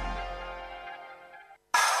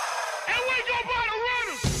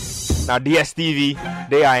 Now, DSTV,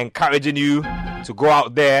 they are encouraging you to go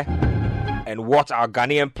out there and watch our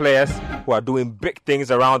Ghanaian players who are doing big things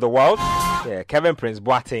around the world. Yeah, Kevin Prince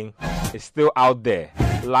Boateng is still out there,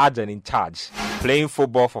 large and in charge, playing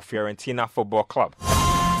football for Fiorentina Football Club.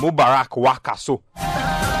 Mubarak Wakaso,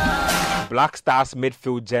 Black Stars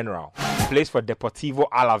midfield general, plays for Deportivo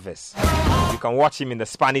Alaves. You can watch him in the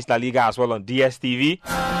Spanish La Liga as well on DSTV.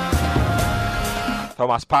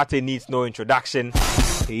 Thomas Partey needs no introduction.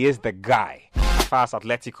 He is the guy as far as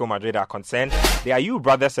Atletico Madrid are concerned. They are you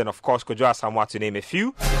brothers and of course Kojo Asamoah to name a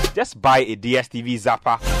few. Just buy a DSTV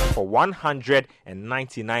Zapper for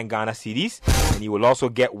 199 Ghana cedis and you will also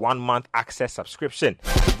get 1 month access subscription,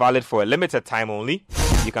 valid for a limited time only.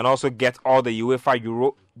 You can also get all the UEFA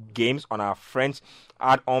Euro games on our French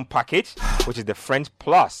add-on package, which is the French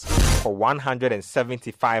Plus, for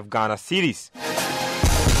 175 Ghana cedis.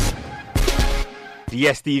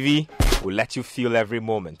 DSTV will let you feel every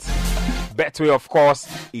moment. Betway, of course,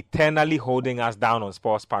 eternally holding us down on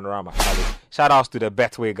Sports Panorama. Shout outs to the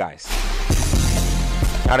Betway guys.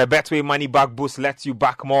 Now, the Betway Money Back Boost lets you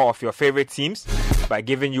back more of your favorite teams by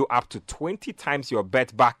giving you up to 20 times your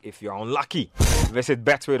bet back if you're unlucky. Visit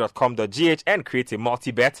betway.com.gh and create a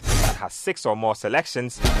multi-bet that has 6 or more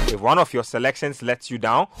selections. If one of your selections lets you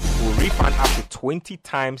down, we'll refund up to 20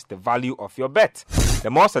 times the value of your bet. The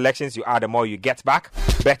more selections you add, the more you get back.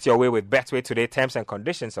 Bet your way with Betway today. Terms and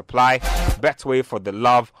conditions apply. Betway, for the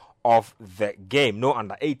love of the game. No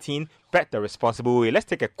under 18. Bet the responsible way. Let's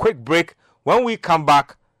take a quick break. When we come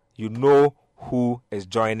back, you know who is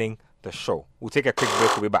joining the show. We'll take a quick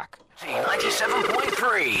break. We'll be back.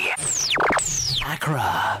 97.3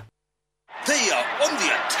 Accra. They are on the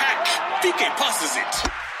attack. PK passes it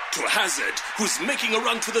to Hazard, who's making a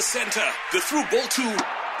run to the center. The through ball to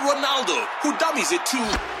Ronaldo, who dummies it to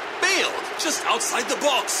Bale, just outside the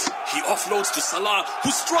box. He offloads to Salah,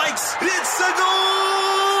 who strikes. It's a goal!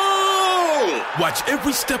 Watch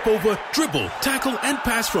every step over, dribble, tackle, and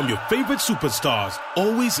pass from your favorite superstars.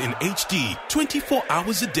 Always in HD, 24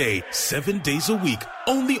 hours a day, 7 days a week.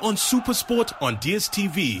 Only on SuperSport on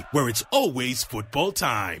DSTV, where it's always football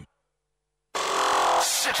time.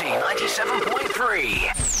 City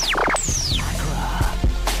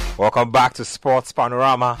 97.3. Welcome back to Sports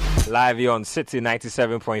Panorama, live here on City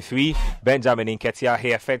 97.3. Benjamin Inketia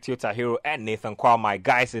here, Fetio Tahiro, and Nathan Kwao, my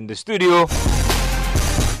guys in the studio.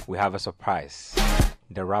 We have a surprise.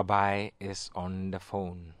 The Rabbi is on the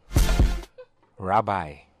phone.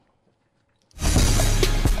 Rabbi.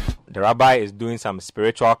 The Rabbi is doing some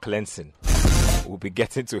spiritual cleansing. We'll be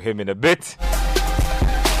getting to him in a bit.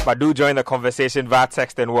 But do join the conversation via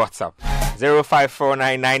text and WhatsApp.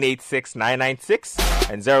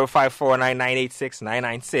 0549986996 and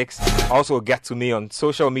 0549986996. Also get to me on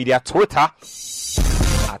social media, Twitter at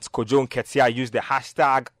Kojo Nketia. Use the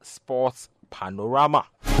hashtag Sports Panorama.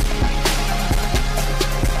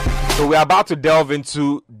 So we're about to delve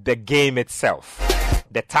into the game itself,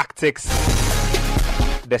 the tactics,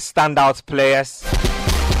 the standout players,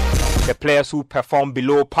 the players who perform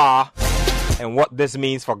below par, and what this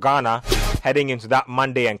means for Ghana heading into that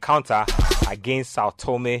Monday encounter against Sao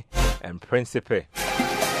Tome and Principe.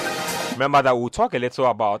 Remember that we'll talk a little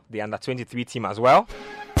about the under-23 team as well.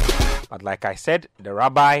 But like I said, the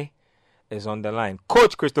Rabbi is on the line.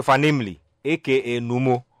 Coach Christopher Nimley, a.k.a.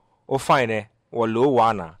 Numo, Ofine, Walo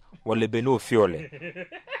Wana, Walebeno Fiole,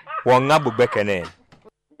 Wangabu Bekene.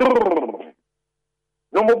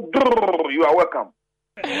 Numo, you are welcome.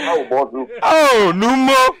 How about you? Oh,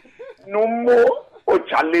 Numo! Numo, oh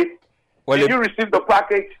Charlie. Did you receive the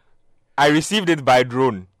package? I received it by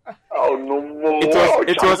drone. Oh, Numo.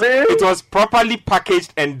 It was properly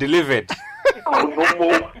packaged and delivered. Oh,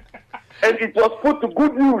 Numo. And it was put to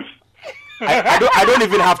good use. I don't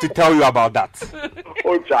even have to tell you about that.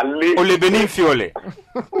 Oh, Charlie. Olebeni Fiole.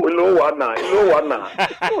 Ilo wana.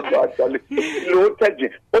 Oh, Charlie. Ilo teji.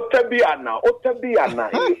 Otebiana.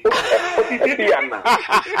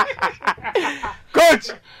 Coach,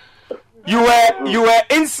 you were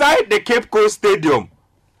inside the Cape Coast Stadium,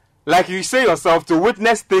 like you say yourself, to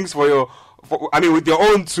witness things with your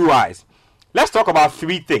own 2 eyes. Let's talk about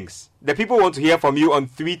 3 things. The people want to hear from you on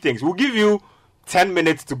 3 things. We'll give you 10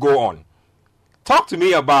 minutes to go on. Talk to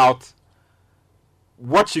me about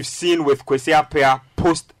what you've seen with Kwesi Appiah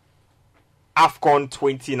post AFCON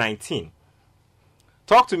 2019.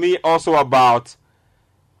 Talk to me also about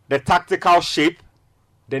the tactical shape,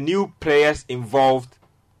 the new players involved,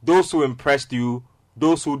 those who impressed you,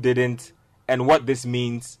 those who didn't, and what this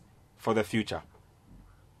means for the future.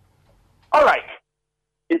 All right.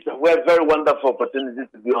 It's a very wonderful opportunity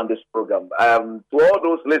to be on this program. To all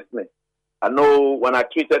those listening, I know when I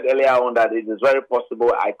tweeted earlier on that it is very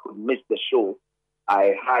possible I could miss the show.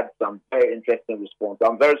 I had some very interesting response.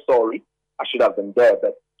 I'm very sorry. I should have been there,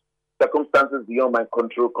 but circumstances beyond my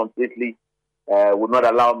control completely would not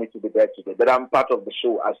allow me to be there today. But I'm part of the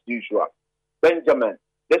show as usual. Benjamin,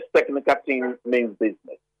 this technical team means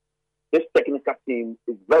business. This technical team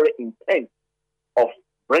is very intent of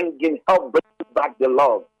bringing back the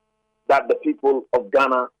love that the people of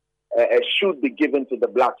Ghana should be given to the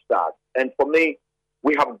Black Stars. And for me,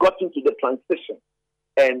 we have gotten to the transition.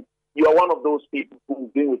 And you are one of those people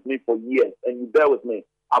who've been with me for years, and you bear with me.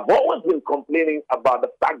 I've always been complaining about the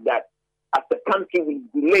fact that as a country, we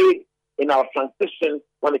delayed in our transition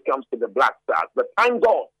when it comes to the Black Stars. But thank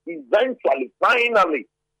God, eventually, finally,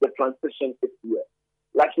 the transition is here.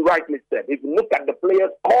 Like you rightly said, if you look at the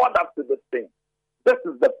players called up to this thing, this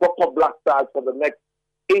is the proper Black Stars for the next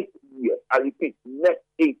 8 years. I repeat, next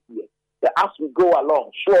 8 years. That as we go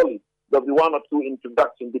along, surely there'll be one or two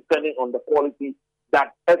introductions depending on the quality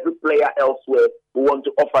that every player elsewhere will want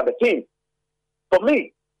to offer the team. For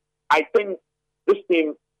me, I think this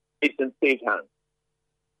team is in safe hands.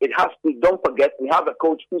 It has to, don't forget, we have a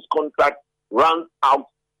coach whose contract runs out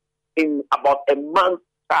in about a month's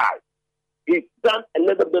time. He's done a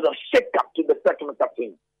little bit of shake-up to the technical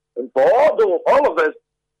team. And for all of us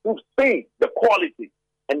who've seen the quality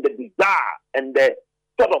and the desire and the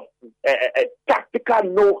sort of tactical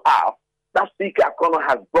know-how that CK Akonnor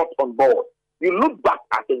has brought on board, you look back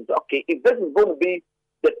at it and say, okay, if this is going to be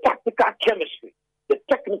the tactical chemistry, the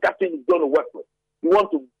technical team is going to work with, you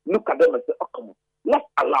want to look at them and say, oh, come on, let's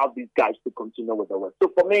allow these guys to continue with the work.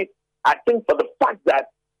 So for me, I think for the fact that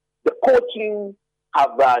the coaches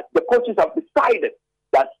have decided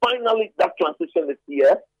that finally that transition is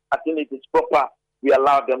here, I think it is proper we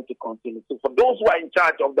allow them to continue. So for those who are in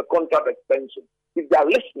charge of the contract extension, if they are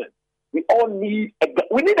listening, we need a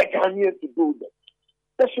Ghanaian to do this.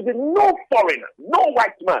 There should be no foreigner, no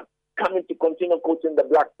white man coming to continue coaching the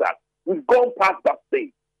Black Stars. We've gone past that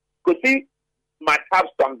stage. Because he might have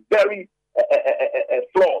some very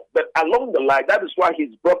flaws, but along the line, that is why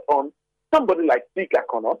he's brought on somebody like CK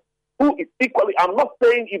Akonnor, who is equally, I'm not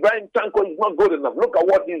saying Ibrahim Tanko is not good enough. Look at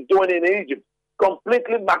what he's doing in Egypt.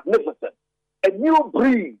 Completely magnificent. A new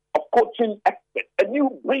breed of coaching experts, a new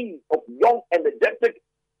breed of young, energetic,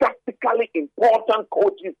 tactically important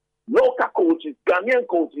coaches, local coaches, Ghanaian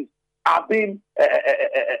coaches are being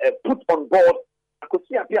put on board.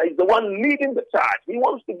 Akosi Appiah is the one leading the charge. He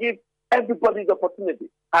wants to give everybody the opportunity.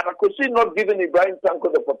 Had Akosi not given Ibrahim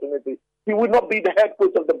Tanko the opportunity, he would not be the head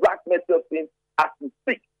coach of the Black Metals team as we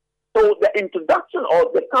speak. So the introduction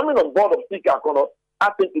or the coming on board of CK Akonnor,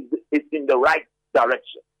 I think is in the right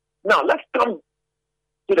direction. Now, let's come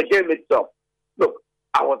to the game itself. Look,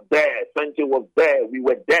 I was there, Fenty was there, we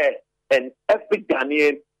were there, and every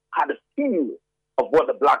Ghanaian had a feel of what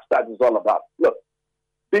the Black Stars is all about. Look,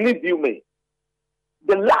 believe you me,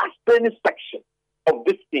 the last training section of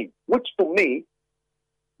this team, which to me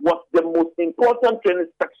was the most important training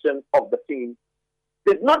section of the team,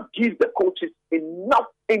 did not give the coaches enough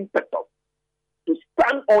impetus to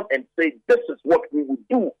stand on and say, this is what we will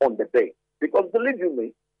do on the day. Because believe you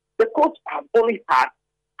me, the coach has only had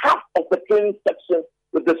half of the training section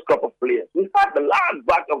with this crop of players. We had the last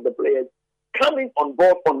batch of the players coming on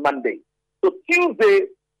board on Monday. So Tuesday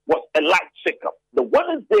was a light shake-up. The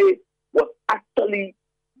Wednesday was actually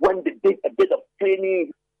when they did a bit of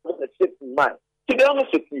training with a shift in mind. To be honest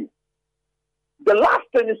with you, the last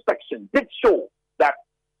training section did show that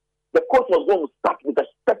the coach was going to start with a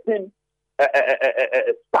certain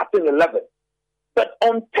starting 11. But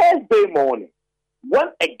on Thursday morning, when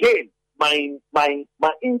again my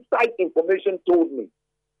inside information told me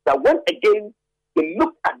that when again they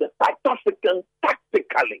looked at the South Africans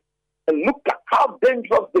tactically and looked at how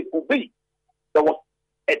dangerous they could be, there was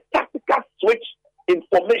a tactical switch in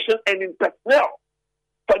formation and in personnel.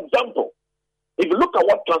 For example, if you look at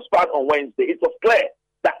what transpired on Wednesday, it was clear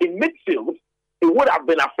that in midfield, it would have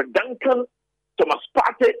been Alfred Duncan, Thomas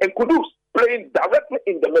Partey, and Kudus playing directly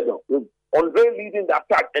in the middle, with Andre leading the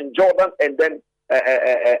attack and Jordan, and then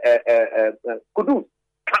Kudus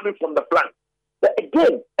coming from the flank. But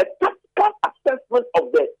again, a tactical assessment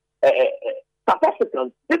of the South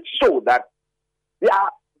Africans did show that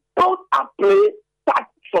both are play start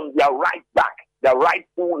from their right back, their right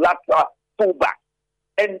lateral full back,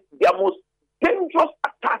 and their most dangerous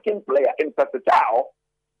attacking player in Persitao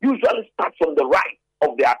usually starts from the right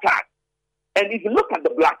of the attack. And if you look at the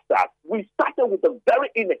Black Stars, we started with a very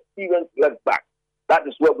inexperienced left back. That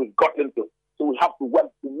is where we've got into. So we have to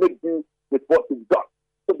work to make do with what we've got.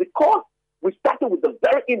 So because we started with a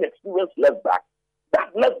very inexperienced left back. That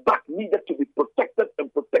left back needed to be protected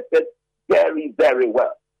and protected very, very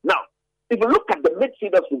well. Now, if you look at the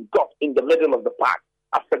midfielders we've got in the middle of the park,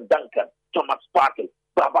 Alfred Duncan, Thomas Partey,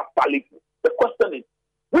 Baba Salifu, the question is,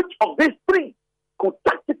 which of these three could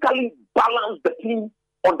tactically balance the team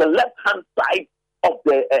on the left-hand side of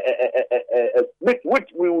the which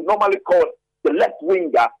we would normally call the left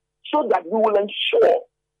winger, so that we will ensure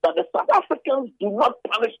that the South Africans do not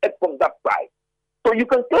punish it from that side. So you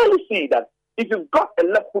can clearly see that if you've got a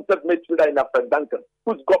left-footed midfielder in Alfred Duncan,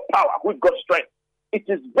 who's got power, who's got strength, it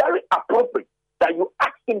is very appropriate that you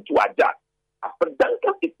ask him to adjust. Alfred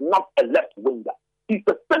Duncan is not a left winger. He's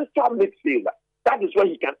a central midfielder. That is where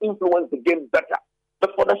he can influence the game better.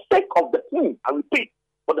 But for the sake of the team, I repeat,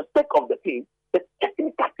 for the sake of the team, the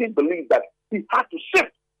technical team believes that he had to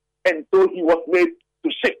shift, and so he was made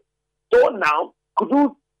to shift. So now,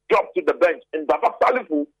 Kudus dropped to the bench, and Baba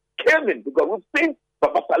Salifu came in, because we've seen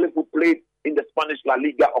Baba Salifu played in the Spanish La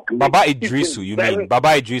Liga. Baba Idrisu, you mean? Baba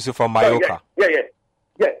Idrisu from Mallorca.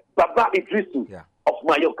 Yeah. Baba Idrisu of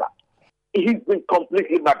Mallorca. He's been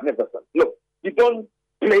completely magnificent. Look, you don't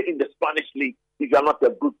play in the Spanish league if you're not a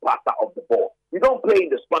good passer of the ball. You don't play in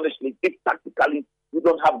the Spanish league if tactically you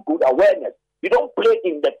don't have good awareness. You don't play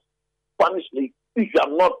in the Spanish league if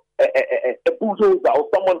you're not a bulldozer or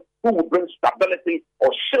someone who will bring stability or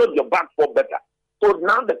shield your back four better. So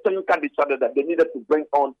now the technical decided that they needed to bring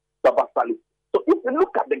on Baba Salifu. So if you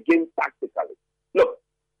look at the game tactically, look,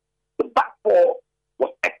 the back four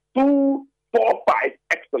was 2-4-5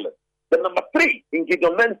 excellent. The number 3 in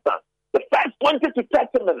Gideon Mensah, the first 20 to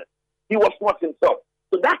 30 minutes, he was not himself.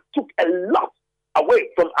 So that took a lot away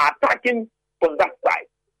from attacking from that side.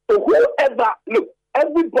 So whoever, look,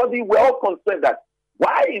 everybody, we're all concerned that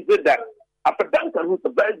why is it that Alfred Duncan, who's a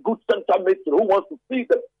very good central midfielder, who wants to see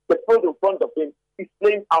the field in front of him, is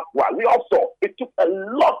playing out well. We all saw it took a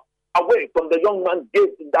lot away from the young man's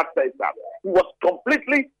game in that first half. He was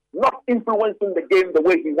completely not influencing the game the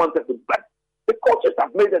way he wanted to. But the coaches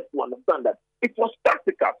have made us to understand that it was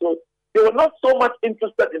tactical. So they were not so much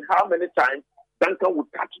interested in how many times Duncan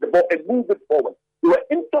would catch the ball and move it forward. They were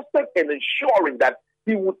interested in ensuring that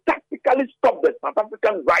he would tactically stop the South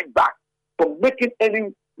African right back from making any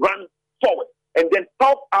run forward, and then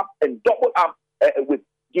help up and double up with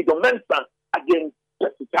Gideon Mensah against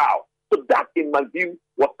Pesitao. So that, in my view,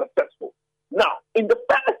 was successful. Now, in the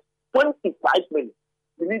first 25 minutes,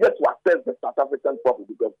 we needed to assess the South African problem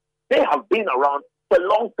because they have been around for a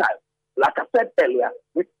long time. Like I said earlier,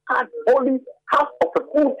 we had only half of a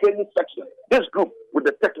full training section, this group with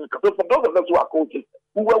the technical. So for those of us who are coaches,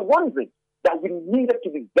 we were wondering that we needed to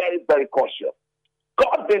be very, very cautious.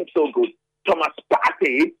 God being so good, Thomas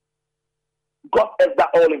Partey got us that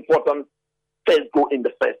all-important first goal in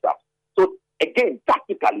the first half. So again,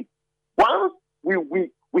 tactically, once we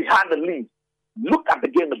had the lead, look at the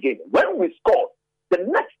game again. When we scored, the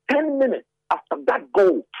next 10 minutes after that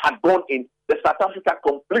goal had gone in, the South Africa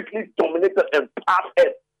completely dominated and passed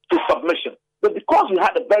it to submission. But because we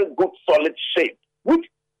had a very good, solid shape, which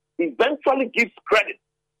eventually gives credit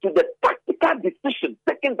to the tactical decision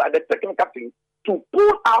taken by the technical team to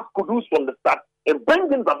pull out Kudus from the start and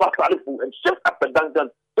bring in Baba Salifu and shift up the Duncan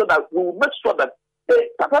so that we will make sure that the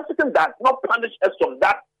South African does not punish us from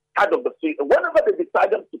that side of the field. And whenever they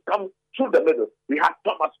decided to come through the middle, we had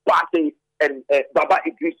Thomas Partey and Baba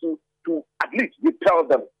Idrisu to at least repel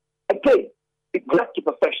them. Again, it led to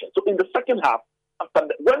perfection. So in the second half,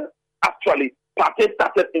 when actually Partey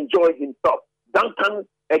started enjoying himself, Duncan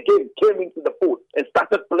again came into the fold and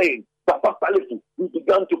started playing. Baba Salifu, we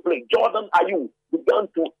began to play. Jordan Ayew began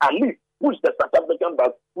to at least push the South African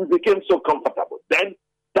back. We became so comfortable. Then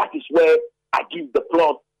that is where I give the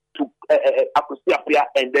plot to Akosi Appiah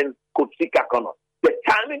and then Coach Sika Connor. The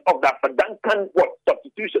timing of that for Duncan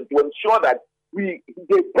substitution to ensure that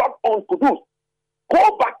they brought on Kudus.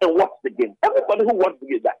 Go back and watch the game. Everybody who watched the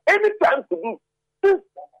game, that anytime Kudus, since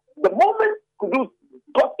the moment Kudus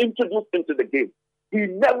got introduced into the game, he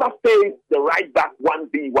never faced the right back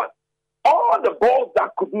 1v1. All the balls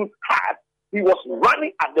that Kudus had, he was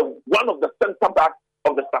running at one of the centre backs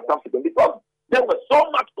of the South African because they were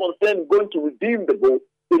so much concerned going to redeem the goal,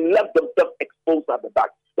 they left themselves exposed at the back.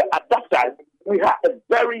 But at that time, we had a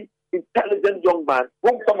very intelligent young man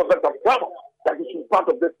whom some of us have promised that he should be part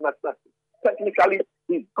of this match. Technically,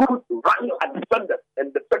 he's good running at defenders,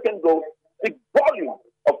 and the second goal speaks volume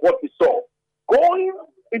of what we saw. Going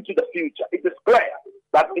into the future, it is clear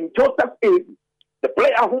that in Joseph Ezi, the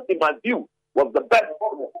player who, in my view, was the best,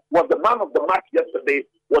 was the man of the match yesterday,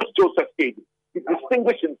 was Joseph Ezi. He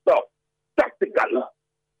distinguished himself tactically.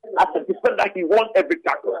 As a defender, he won every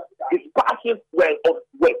tackle. His passes were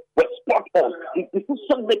spot his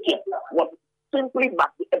decision making was simply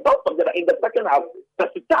massive. And don't forget that in the second half,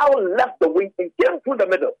 Pesitao left the wing and came through the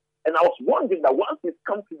middle. And I was wondering that once he's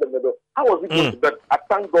come through the middle, how was he going to do that? I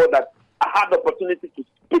thank God that I had the opportunity to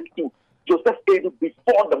speak to Joseph Edu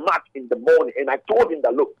before the match in the morning. And I told him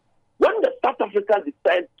that, look, when the South Africans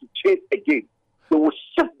decide to chase again, they will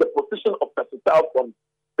shift the position of Pesitao from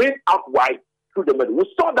being out wide through the middle. We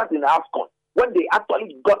saw that in AFCON when they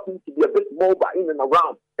actually got him to be a bit mobile in and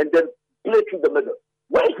around and then play through the middle.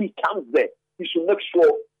 When he comes there, he should make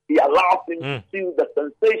sure he allows him to feel the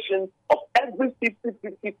sensation of every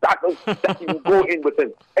 50-50 tackle that he will go in with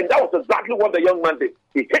him. And that was exactly what the young man did.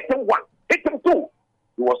 He hit him one, hit him two.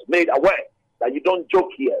 He was made aware that you don't joke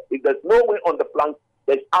here. If there's no way on the flank,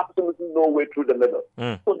 there's absolutely no way through the middle.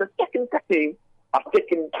 So the second team have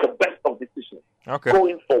taken the best of decisions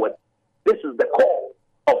going forward. This is the core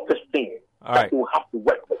of this team that we'll have to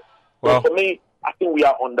work with. So for me, I think we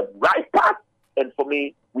are on the right path, and for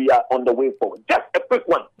me, we are on the way forward. Just a quick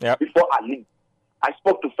one before I leave. I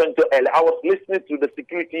spoke to Fento earlier. I was listening to the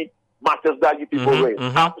security matters that you people raised.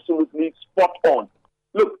 Absolutely spot on.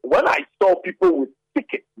 Look, when I saw people with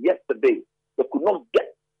tickets yesterday, they could not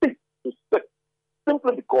get seats to sit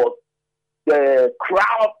simply because the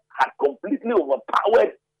crowd had completely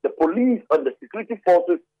overpowered the police and the security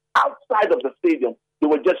forces outside of the stadium. They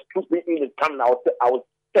were just trooping in and coming out. I was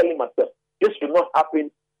telling myself, this should not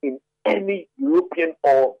happen in any European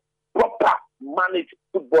or proper managed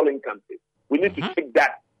footballing country. We need to take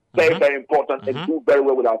that very, very important and do very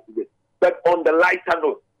well without this. But on the lighter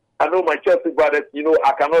note, I know my Chelsea brothers,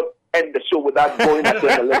 I cannot end the show without going to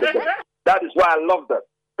the level. That is why I love that.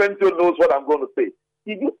 Fento knows what I'm going to say.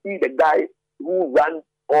 Did you see the guy who ran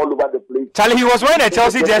all over the place? Charlie, he was wearing a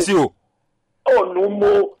Chelsea jersey. Oh, no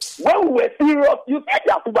more. When we were serious, you said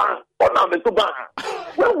Yakuban.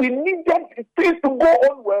 When we needed things to go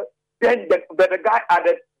on well, then the guy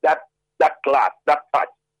added that class, that touch.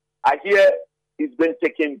 I hear he's been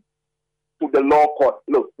taken to the law court.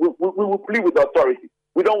 Look, we will plead with the authorities.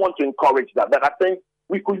 We don't want to encourage that. But I think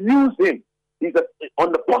we could use him.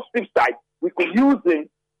 On the positive side, we could use him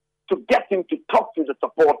to get him to talk to the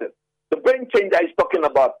supporters. The brain changer is talking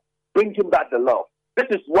about bringing back the love. This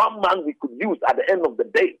is one man we could use at the end of the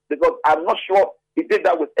day, because I'm not sure he did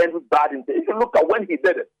that with Andrew Bardin. If you look at when he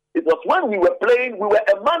did it, it was when we were playing, we were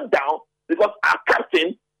a man down because our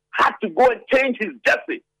captain had to go and change his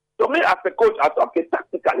jersey. So me as a coach, I thought, okay,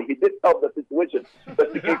 tactically, he did help the situation.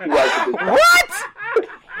 What?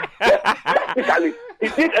 Tactically, he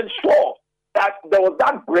did ensure that there was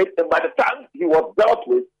that break, and by the time he was dealt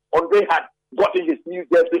with, Andre had gotten his new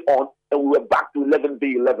jersey on, and we were back to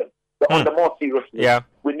 11v11. But on the more serious note,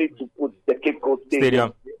 we need to put the Cape Coast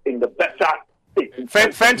Stadium in the better state.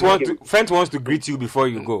 Fent wants to greet you before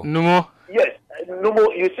you go. No more. Yes. No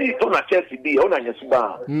more. You see, on a Chelsea D, on a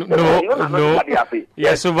Yasuba. No.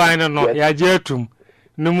 Yasuba, no. Yajetum.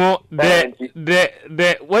 No more.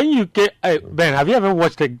 The when you came, Ben, have you ever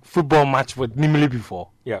watched a football match with Nimli before?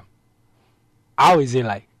 Yeah. How is it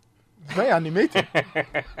like? Very animated.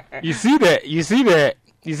 You see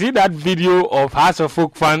that video of House of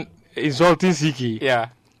Folk fan insulting Siki? Yeah.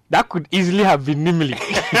 That could easily have been Nimli.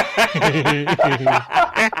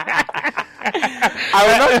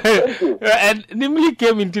 And Nimli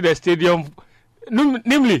came into the stadium.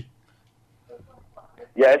 Nimli.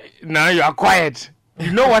 Yes. Now you are quiet.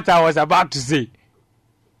 You know what I was about to say.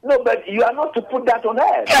 No, but you are not to put that on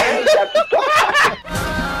air.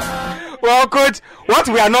 Well, coach, what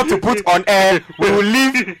we are not to put on air, we will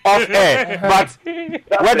leave off air. But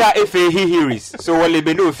whether if he hears, so will it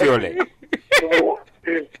be no feeling. No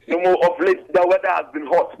more of late. The weather has been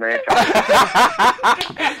hot, man.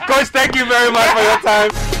 Coach, thank you very much for your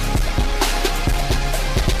time.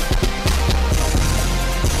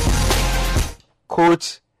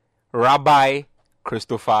 Coach Rabbi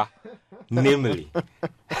Christopher Nimli.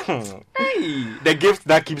 The gift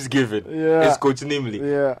that keeps giving is Coach Nimli.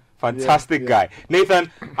 Yeah. Fantastic guy.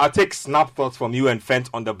 Nathan, I'll take snap thoughts from you and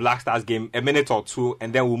Fent on the Black Stars game, a minute or two,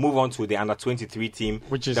 and then we'll move on to the under-23 team.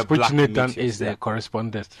 Which Nathan is the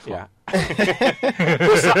correspondent for. Yeah.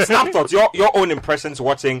 So snap thoughts, your own impressions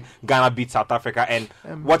watching Ghana beat South Africa and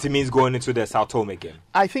what it means going into the Sao Tome game.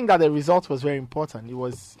 I think that the result was very important. It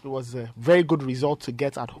was a very good result to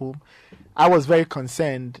get at home. I was very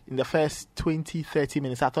concerned in the first 20-30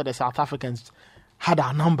 minutes. I thought the South Africans had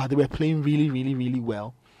our number. They were playing really, really, really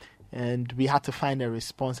well. And we had to find a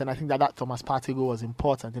response. And I think that Thomas Partey goal was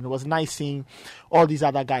important. And it was nice seeing all these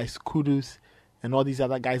other guys, Kudus, and all these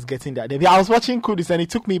other guys getting there. I was watching Kudus, and it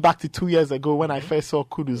took me back to 2 years ago when I first saw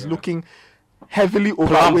Kudus looking heavily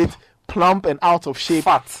overweight, plump and out of shape,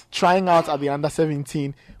 Fat. trying out at the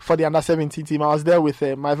under-17 for the under-17 team. I was there with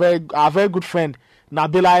our very good friend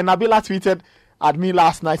Nabila. And Nabila tweeted at me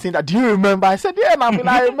last night saying that, do you remember? I said, yeah, Nabila,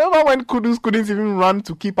 I remember when Kudus couldn't even run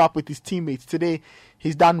to keep up with his teammates. Today,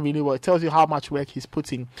 he's done really well. It tells you how much work he's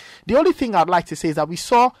putting. The only thing I'd like to say is that we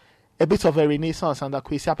saw a bit of a renaissance under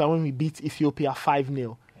Kwesi Appiah when we beat Ethiopia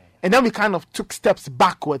 5-0. And then we kind of took steps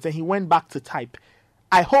backwards and he went back to type.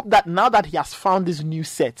 I hope that now that he has found this new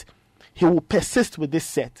set, he will persist with this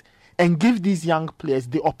set and give these young players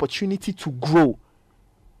the opportunity to grow.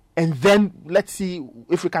 And then let's see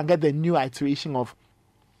if we can get the new iteration of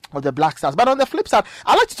the Black Stars. But on the flip side,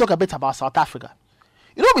 I'd like to talk a bit about South Africa.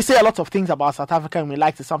 You know, we say a lot of things about South Africa and we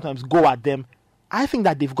like to sometimes go at them. I think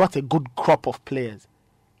that they've got a good crop of players.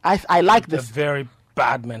 I like this. A very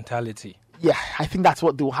bad mentality. Yeah, I think that's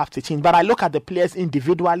what they will have to change. But I look at the players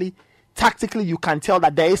individually. Tactically, you can tell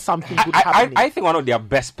that there is something good happening. I think one of their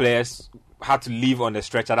best players had to leave on the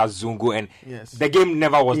stretcher, that's Zungu, and yes. the game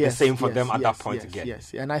never was the same for them at that point again.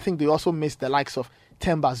 Yes, and I think they also missed the likes of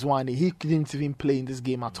Themba Zwane. He didn't even play in this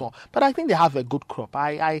game at all. But I think they have a good crop.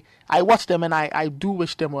 I watch them and I do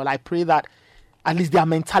wish them well. I pray that at least their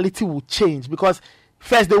mentality will change, because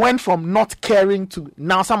first they went from not caring to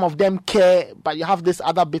now some of them care, but you have this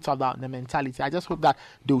other bit about the mentality. I just hope that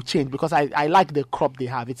they'll change, because I like the crop they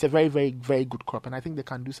have. It's a very, very, very good crop, and I think they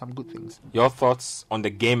can do some good things. Your thoughts on the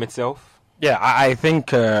game itself? Yeah, I think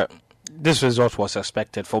this result was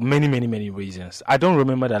expected for many, many, many reasons. I don't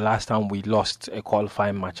remember the last time we lost a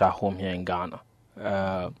qualifying match at home here in Ghana.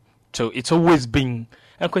 So it's always been...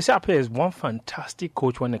 And Kwesi Appiah is one fantastic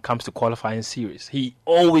coach when it comes to qualifying series. He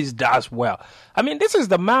always does well. I mean, this is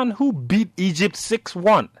the man who beat Egypt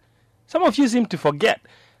 6-1. Some of you seem to forget.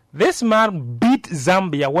 This man beat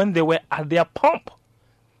Zambia when they were at their pomp.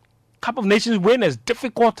 Cup of Nations winners,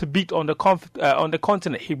 difficult to beat on the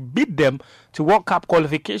continent. He beat them to World Cup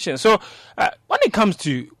qualification. So when it comes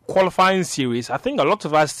to qualifying series, I think a lot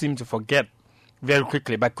of us seem to forget very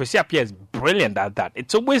quickly. But Kwesi Appiah is brilliant at that.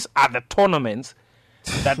 It's always at the tournaments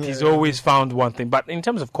that he's always found one thing. But in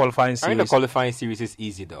terms of qualifying series... I think the qualifying series is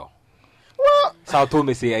easy, though. Well, Sao Tome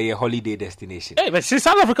is a holiday destination. Hey, but see,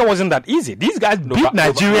 South Africa wasn't that easy. These guys beat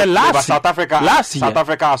Nigeria last year. South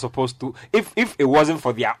Africa are supposed to... If it wasn't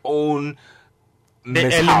for their own...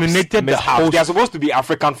 They eliminated the host. They are supposed to be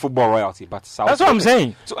African football royalty, but that's what I'm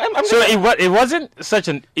saying. So it wasn't such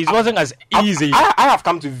an... It wasn't as easy. I have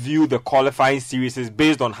come to view the qualifying series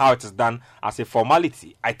based on how it is done as a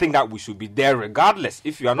formality. I think that we should be there regardless.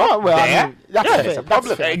 If you are not there, I mean, it's a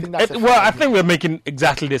problem. I think we're making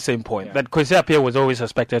exactly the same point. That Kwesi Appiah was always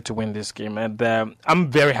expected to win this game, and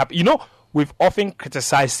I'm very happy. You know, we've often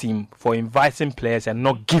criticized him for inviting players and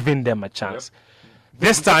not giving them a chance. Yep.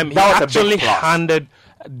 This time, he actually handed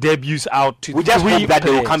debuts out to 3 just hope that players.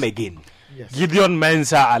 they will come again. Yes. Gideon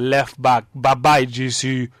Mensah at left back, Baba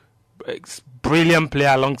Ijisu, brilliant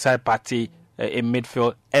player alongside Partey in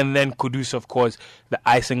midfield, and then Kudus, of course, the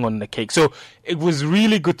icing on the cake. So it was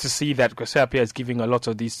really good to see that Kwesi Appiah is giving a lot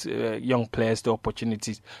of these young players the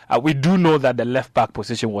opportunities. We do know that the left back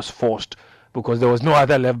position was forced, because there was no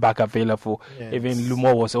other left back available. Yes. Even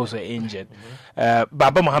Lumo was also injured.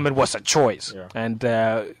 Baba Mohammed was a choice, and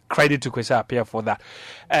credit to Kwesi Appiah for that.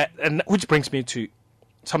 And which brings me to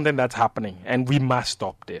something that's happening, and we must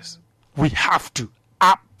stop this. We have to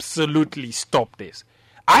absolutely stop this.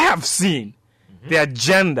 I have seen the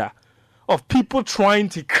agenda of people trying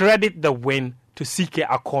to credit the win to CK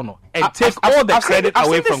Akono and take all the credit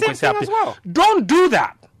away from Kwesi Appiah. Well. Don't do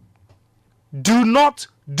that. Do not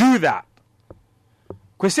do that.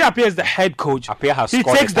 Kwesi Appiah is the head coach. Appiah has he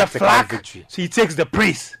scored takes the flag, victory. so he takes the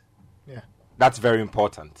praise. Yeah, that's very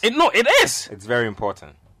important. It is. It's very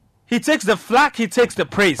important. He takes the flag, he takes the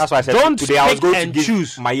praise. That's why I said don't today I was going to give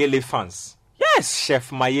choose Mayele fans. Yes,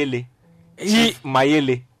 Chef Mayele. Chef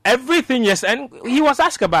Mayele. Everything, yes, and he was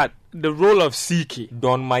asked about the role of CK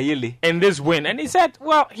Don Mayele in this win, and he said,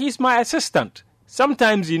 "Well, he's my assistant.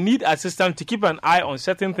 Sometimes you need assistant to keep an eye on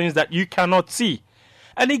certain things that you cannot see."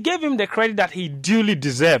 And he gave him the credit that he duly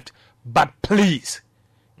deserved. But please,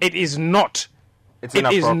 it is not. It's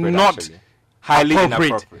highly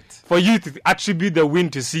inappropriate for you to attribute the win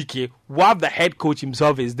to CK while the head coach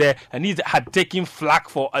himself is there, and he had taken flack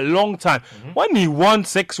for a long time. When he won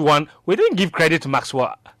 6-1, we didn't give credit to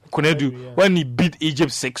Maxwell Kunedu. When he beat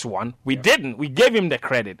Egypt 6-1, we didn't. We gave him the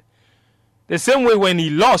credit. The same way when he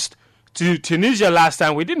lost to Tunisia last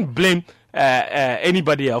time, we didn't blame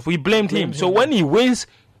anybody else. We blamed him. So when he wins,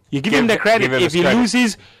 you give him the credit. If he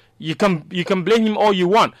loses, you can blame him all you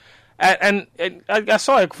want. And I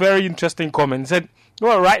saw a very interesting comment. It said,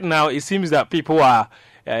 well, right now it seems that people are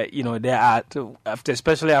there are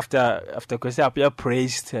especially after Kwesi Appiah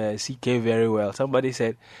praised CK very well. Somebody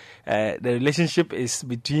said the relationship is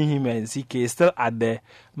between him and CK is still at the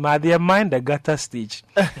mind the gutter stage.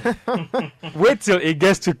 Wait till it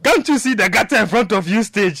gets to can't you see the gutter in front of you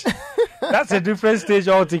stage? That's a different stage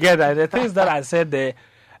altogether. The things that I said there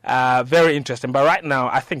are very interesting. But right now,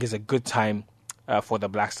 I think it's a good time for the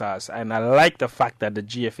Black Stars. And I like the fact that the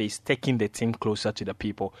GFA is taking the team closer to the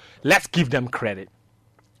people. Let's give them credit.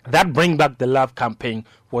 That Bring Back the Love campaign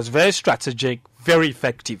was very strategic, very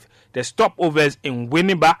effective. The stopovers in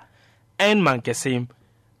Winneba and Mankesim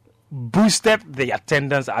boosted the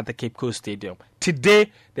attendance at the Cape Coast Stadium.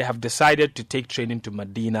 Today, they have decided to take training to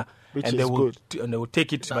Medina. Which and is they will, good. And they will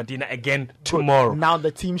take it to Medina again tomorrow. Now the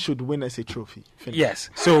team should win us a trophy. Finish. Yes.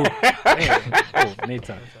 So,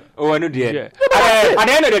 Nathan. Oh, I know the end. Yeah. At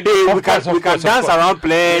the end of the day, we can course, dance around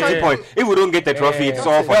plenty points. If we don't get the trophy, it's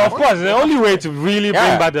all for Well, of us. course, the only way to really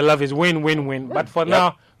bring back the love is win. But for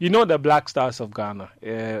now, the Black Stars of Ghana.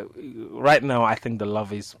 Right now, I think the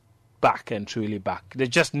love is back and truly back. They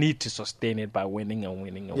just need to sustain it by winning and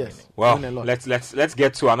winning. Well, let's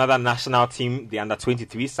get to another national team, the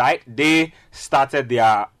under-23 side. They started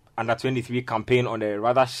their under-23 campaign on a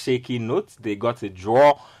rather shaky note. They got a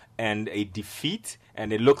draw and a defeat,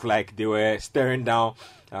 and it looked like they were staring down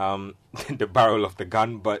the barrel of the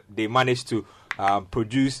gun, but they managed to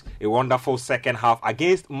produce a wonderful second half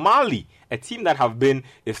against Mali, a team that have been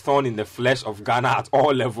a thorn in the flesh of Ghana at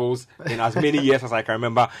all levels in as many years as I can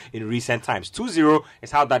remember in recent times. 2-0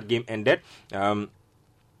 is how that game ended.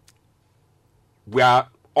 We are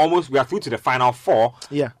through to the final four.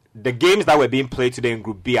 Yeah. The games that were being played today in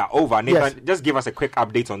Group B are over. Nathan, just give us a quick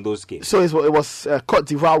update on those games. So it was Cote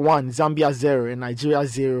d'Ivoire 1, Zambia 0, and Nigeria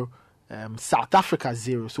 0, South Africa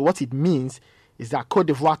 0. So what it means is that Cote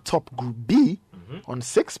d'Ivoire top Group B on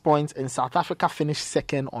 6 points, and South Africa finished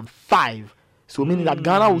second on 5. So meaning that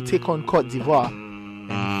Ghana will take on Cote d'Ivoire,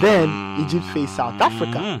 and then Egypt face South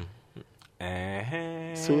Africa.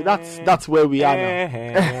 So that's where we are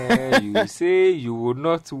now. You say you will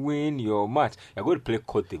not win your match. You're going to play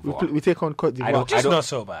Cote d'Ivoire. We take on Cote d'Ivoire. It's not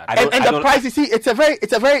so bad. And the price, you see, it's a very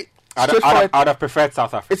straightforward. I would have preferred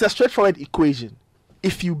South Africa. It's a straightforward equation.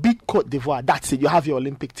 If you beat Cote d'Ivoire, that's it. You have your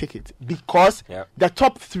Olympic ticket, because the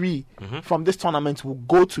top 3 from this tournament will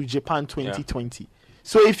go to Japan 2020.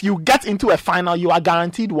 So if you get into a final, you are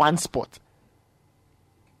guaranteed 1 spot.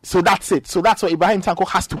 So that's it. So that's why Ibrahim Tanko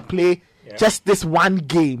has to play just this one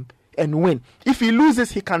game and win. If he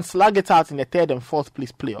loses, he can slug it out in the 3rd and 4th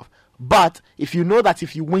place playoff. But if you know that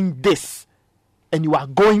if you win this and you are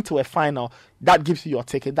going to a final, that gives you your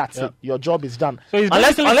ticket. That's it. Your job is done. So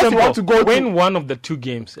unless you want to go win one of the 2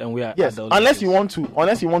 games, and we are unless you want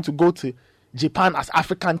to go to Japan as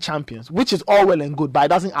African champions, which is all well and good, but it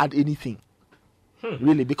doesn't add anything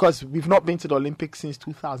really, because we've not been to the Olympics since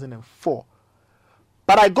 2004.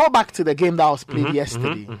 But I go back to the game that was played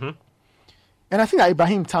yesterday, and I think that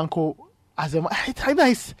Ibrahim Tanko,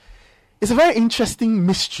 it's a very interesting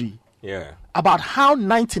mystery. Yeah. About how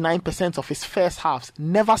 99% of his first halves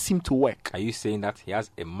never seem to work. Are you saying that he has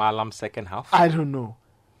a Malam second half? I don't know.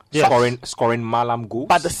 Scoring Malam goals?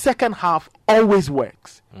 But the second half always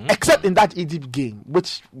works. Except in that Egypt game,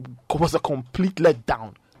 which was a complete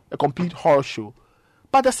letdown, a complete horror show.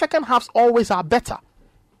 But the second halves always are better.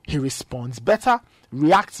 He responds better,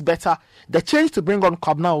 reacts better. The change to bring on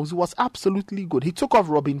Kwabena was absolutely good. He took off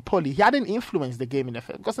Robin Polly. He hadn't influenced the game in the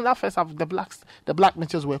first, because in that first half the Black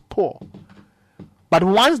Natures were poor. But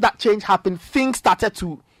once that change happened, things started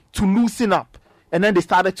to loosen up, and then they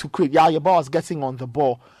started to create. Yeboah was getting on the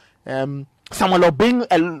ball. Samuel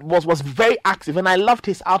Obeng was very active, and I loved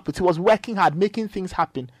his output. He was working hard, making things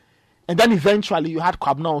happen. And then eventually you had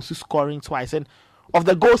Kwabena scoring twice, and of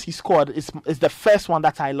the goals he scored is the first one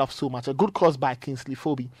that I love so much. A good cross by Kingsley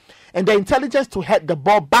Fobi. And the intelligence to head the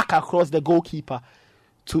ball back across the goalkeeper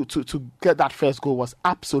to get that first goal was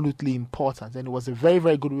absolutely important. And it was a very,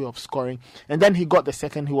 very good way of scoring. And then he got the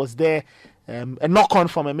second. He was there, a knock-on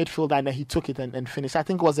from a midfielder, and then he took it and finished. I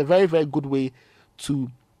think it was a very, very good way to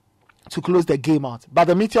close the game out. But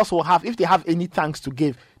the Meteors will have, if they have any thanks to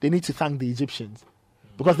give, they need to thank the Egyptians.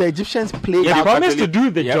 Because the Egyptians played out. They promised to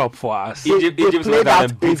do the job for us. They played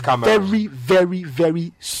out a very, very,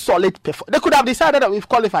 very solid performance. They could have decided that we've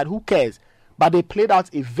qualified. Who cares? But they played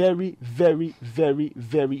out a very, very, very,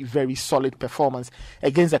 very, very solid performance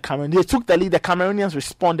against the Cameroon. They took the lead. The Cameroonians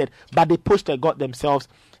responded, but they pushed and got themselves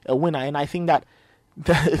a winner. And I think that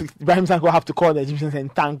Ibrahim Tanko will have to call the Egyptians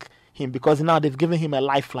and thank him, because now they've given him a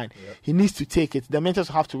lifeline. He needs to take it. The Mentos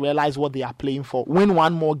have to realize what they are playing for. Win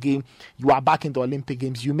one more game, you are back in the Olympic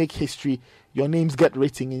Games. You make history. Your names get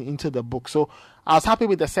written into the book. So I was happy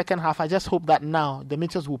with the second half. I just hope that now the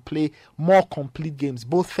Mentos will play more complete games.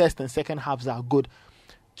 Both first and second halves are good.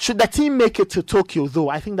 Should the team make it to Tokyo, though,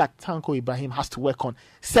 I think that Tanko Ibrahim has to work on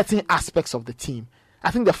certain aspects of the team. I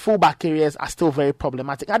think the fullback areas are still very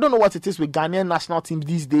problematic. I don't know what it is with Ghanaian national teams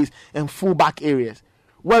these days and fullback areas,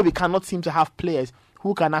 where we cannot seem to have players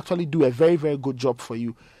who can actually do a very, very good job for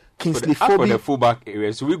you. Kingsley For Fobi. the fullback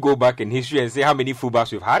areas, so we go back in history and see how many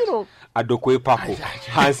fullbacks we've had. Adokwe Paco,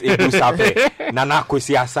 Hans Ebusape, Nana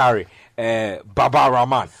Kwesi Asare, Baba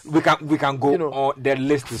Rahman. We can go on. The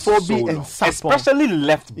list is Fobi so and long. Sapon. Especially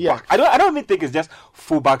left back. Yeah. I don't even think it's just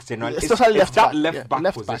fullbacks generally. Especially it's that left back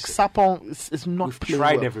left position. back. Sapon is not We've playing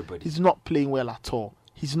tried well. everybody. He's not playing well at all.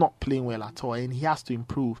 And he has to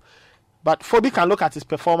improve. But Fobi can look at his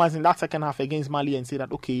performance in that second half against Mali and say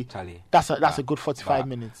that, okay, Charlie, that's a good 45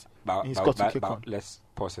 minutes. He's got to kick on. Let's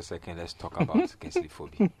pause a second. Let's talk about Kingsley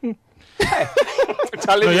Fobi.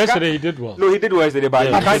 Charlie, No, yesterday he did well. No, he did well yesterday, but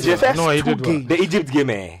Yeah, you can't he did just. well. No, he two did well. games. The Egypt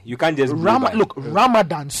game, you can't just. blow by.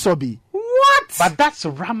 Ramadan Sobi. What? But that's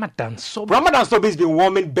Ramadan. So Ramadan Sobi has been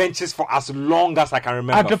warming benches for as long as I can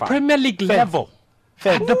remember. at the fam. Premier League level.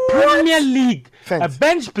 Fence. At the Premier League, Fence. a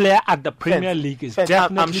bench player at the Premier Fence. League is Fence.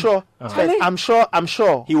 definitely. I'm sure. Fence. I'm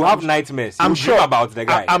sure. He will have nightmares. I'm He'll sure dream about the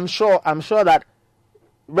guy. I'm sure that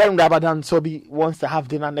when Ramadan Sobi wants to have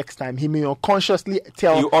dinner next time, he may unconsciously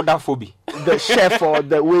tell You order Fobi. the chef or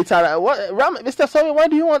the waiter, Mr. Sobi, what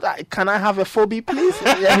do you want? Can I have a Fobi, please?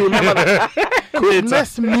 Yeah, remember that.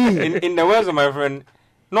 Goodness me. In the words of my friend,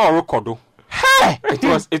 no Rokodo. Hey!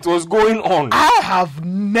 It was going on. I have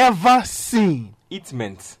never seen It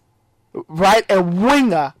meant. a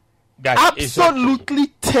winger Guys, it's absolutely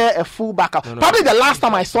tear a fullback out. Probably the last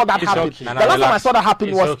time I saw that It's happen. okay. The last time I saw that happen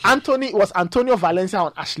It's was okay. Antonio Valencia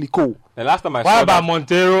on Ashley Cole. The last time I What saw about that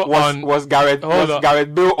Montero was Gareth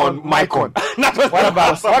Bale on Maicon. That was What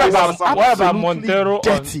about Absolutely Montero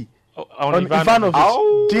dirty on Ivanovic?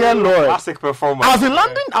 Oh, Dear Lord. Classic performance. I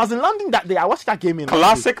was in London that day. I watched that game in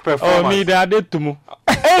Classic Oh, performance. me, they are dead to me.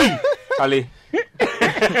 Hey! Ali. Every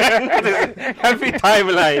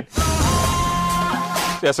timeline.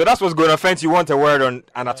 Yeah, so that's what's going on. Friends, you want a word on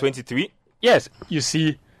under 23? Yes, you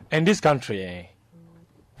see, in this country,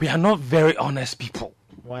 we are not very honest people.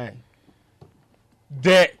 Why?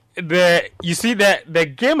 You see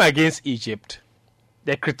the game against Egypt,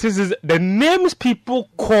 the criticism, the names people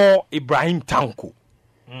call Ibrahim Tanko.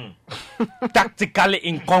 Tactically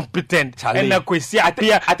incompetent. Charlie. And I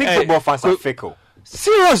think football fans are fickle.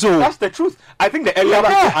 Serious, That's the truth. I think the earlier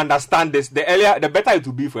we understand this, the better it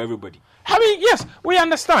will be for everybody. I mean, yes, we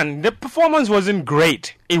understand. The performance wasn't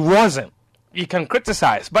great. It wasn't. You can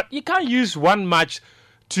criticize, but you can't use one match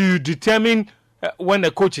to determine when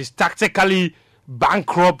the coach is tactically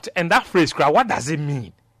bankrupt. And that phrase, what does it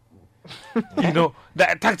mean?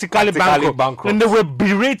 Tactically bankrupt. And they were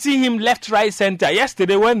berating him left, right, center.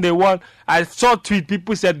 Yesterday when they won, I saw tweet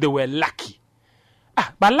people said they were lucky.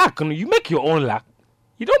 But luck, you make your own luck.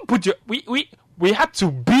 You don't put your... We had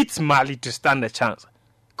to beat Mali to stand a chance.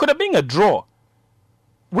 Could have been a draw.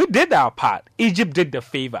 We did our part. Egypt did the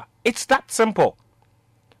favor. It's that simple.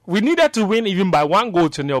 We needed to win even by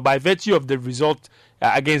 1-0 by virtue of the result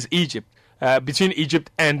against Egypt, between Egypt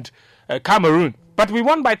and Cameroon. But we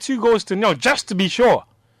won by 2-0 just to be sure.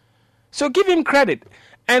 So give him credit.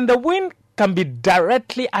 And the win can be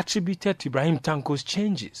directly attributed to Ibrahim Tanko's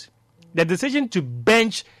changes. The decision to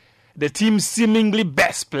bench the team's seemingly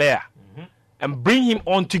best player and bring him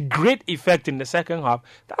on to great effect in the second half,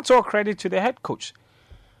 that's all credit to the head coach.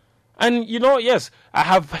 And, yes, I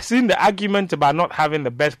have seen the argument about not having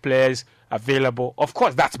the best players available. Of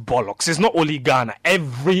course, that's bollocks. It's not only Ghana.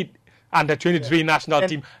 Every under-23 national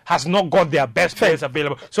team has not got their best players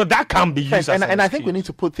available. So that can be used as and I think we need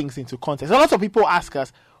to put things into context. A lot of people ask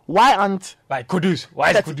us, why aren't... Like Kudus.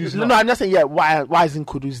 Why is Kudus not? No, I'm just saying, why isn't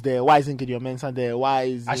Kudus there? Why isn't Gideon Mensah there? Why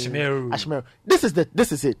is... Ashimeru.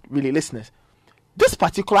 This is it, really, listeners. This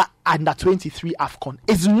particular under-23 AFCON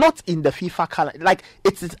is not in the FIFA calendar. Like,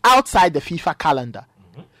 it's outside the FIFA calendar.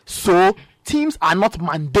 So, teams are not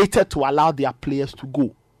mandated to allow their players to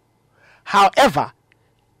go. However,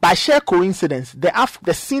 by sheer coincidence,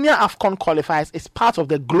 the senior AFCON qualifiers is part of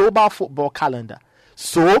the global football calendar.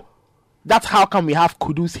 So, that's how come we have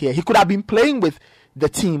Kudus here. He could have been playing with the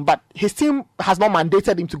team, but his team has not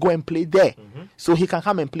mandated him to go and play there, so he can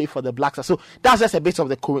come and play for the Black Stars. So that's just a bit of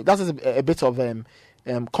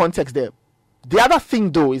context there. The other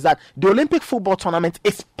thing, though, is that the Olympic football tournament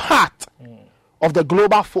is part of the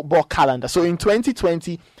global football calendar. So in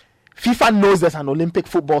 2020, FIFA knows there's an Olympic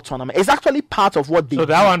football tournament. It's actually part of what they So do.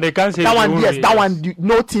 that one they can't say. That one, yes, yes. that one.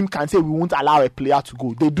 No team can say we won't allow a player to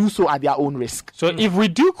go. They do so at their own risk. So if we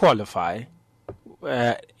do qualify,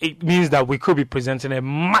 it means that we could be presenting a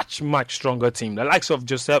much, much stronger team. The likes of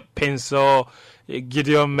Joseph Pinso,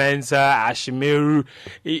 Gideon Mensah, Ashimeru,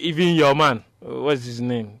 even your man, what's his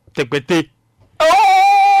name? Tekpete.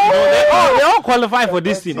 They all qualify for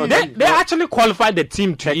this team. They actually qualified the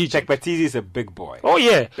team to Egypt. Chekpetizi is a big boy. Oh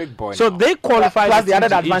yeah, Big boy So now. they qualified. Plus the team added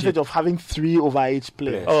to advantage Egypt. of having 3 overage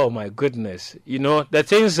players. Oh my goodness! You know the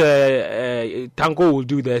things Tanko will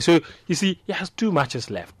do there. So you see, he has 2 matches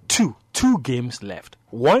left. Two games left.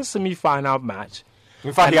 1 semi-final match.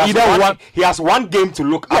 In fact, And either he has one game to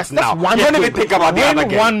look Yes, up that's now. one Don't game. even think about the other Win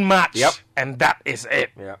game. 1 match, Yep. and that is it.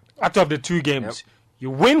 Yep. Out of the 2 games, you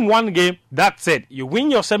win 1 game, that's it. You win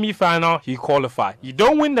your semi-final, you qualify. You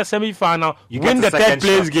don't win the semi-final, you get win the the third second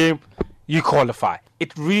place shot. game, you qualify.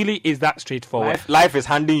 It really is that straightforward. Life is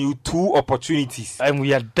handing you 2 opportunities. And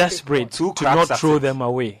we are desperate Two to cracks not at throw it. them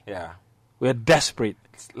away. Yeah. We're desperate.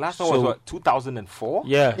 Last one was So- what, 2004?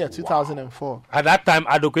 Yeah. Yeah, 2004. At that time,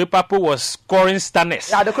 Adokwe Papo was scoring stunners.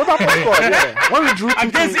 Yeah, the Copa scored. Yeah. When we drew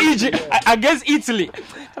Against Egypt, against Italy.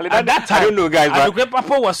 At that time, I don't know, guys, but Adokwe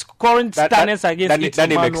Papo was scoring stunners against that Italy.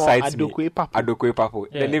 name Manuel excites me. Adokwe Papo. Adokwe Papo.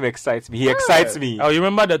 Yeah. The name excites me. He excites me. Oh, you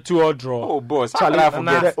remember the 2-2 draw? Oh, boss. How Charlie, can I and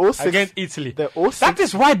forget? the 06 against Italy. the 06 That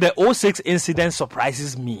is why the 06 incident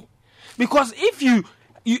surprises me. Because if you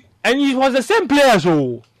and it was the same players,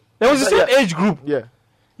 oh, there was the same Yeah. age group. Yeah.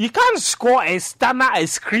 You can't score a stunner, a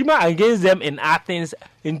screamer against them in Athens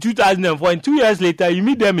in 2004. And 2 years later, you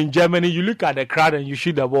meet them in Germany, you look at the crowd and you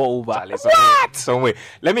shoot the ball over. What? Some way.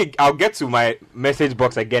 I'll get to my message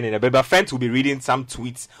box again in a bit. But Fent will be reading some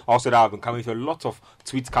tweets also that have been coming through. A lot of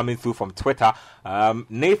tweets coming through from Twitter.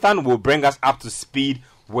 Nathan will bring us up to speed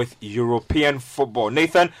with European football.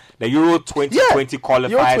 Nathan, the Euro 2020 qualifiers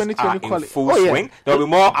Euro 2020 are in full swing. There will be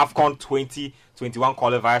more AFCON 2021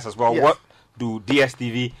 qualifiers as well. Yes. What do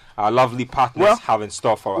DSTV, our lovely partners, have in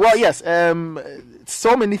store for us? Well, yes.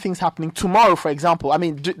 So many things happening tomorrow. For example, I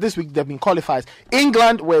mean, this week they've been qualifiers.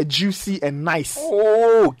 England were juicy and nice.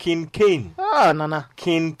 Oh, King Kane. Nana,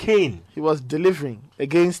 King Kane. he was delivering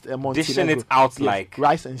against Montenegro. Dishing it out Yes, like-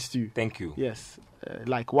 rice and stew. Thank you. Yes.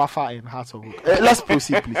 Like Wafa and Hearts of Oak. Let's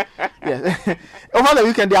proceed, please. Yes. Over the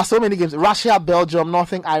weekend, there are so many games. Russia, Belgium,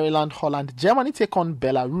 Northern Ireland, Holland. Germany take on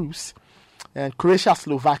Belarus. And Croatia,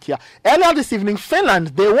 Slovakia. Earlier this evening, Finland,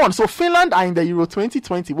 they won. So Finland are in the Euro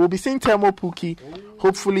 2020. We'll be seeing Temo Pukki,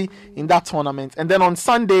 hopefully, in that tournament. And then on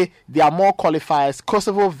Sunday, there are more qualifiers.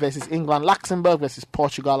 Kosovo versus England, Luxembourg versus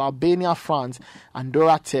Portugal, Albania, France,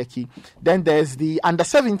 Andorra, Turkey. Then there's the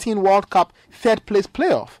Under-17 World Cup third place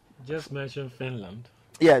playoff. Just mention Finland.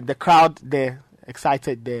 Yeah, the crowd there,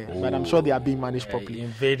 excited there. But I'm sure they are being managed properly.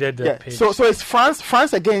 Invaded the Yeah, pitch. so it's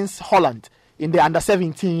France against Holland in the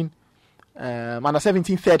Under-17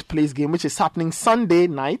 third place game, which is happening Sunday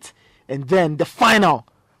night, and then the final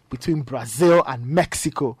between Brazil and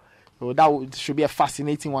Mexico. So should be a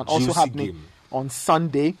fascinating one. Also Juicy happening game. on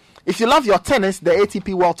Sunday. If you love your tennis, the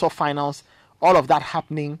ATP World Tour Finals, all of that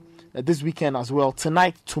happening this weekend as well.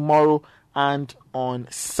 Tonight, tomorrow, and on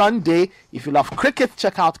Sunday. If you love cricket,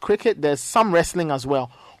 check out cricket. There's some wrestling as well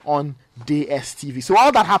on DSTV. So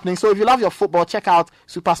all that happening. So if you love your football, check out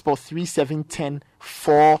SuperSport 3, 7, 10,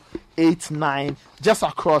 4, 8, 9. Just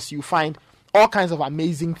across, you find all kinds of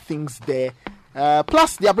amazing things there.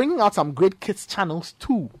 Plus, they are bringing out some great kids channels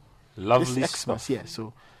too. Lovely This stuff. Xmas, yeah.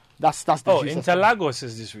 So that's the Oh, gist of it. Interlagos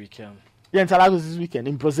is this weekend. Yeah, Interlagos this weekend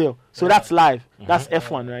in Brazil. So that's live. That's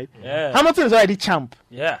F1, right? Yeah. Hamilton is already champ.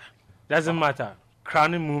 Yeah. Doesn't matter.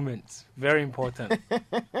 Crowning moments. Very important.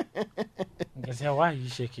 You say, why are you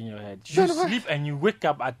shaking your head? You sleep and you wake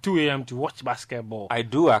up at 2 a.m. to watch basketball. I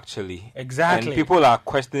do actually. Exactly. And people are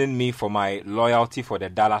questioning me for my loyalty for the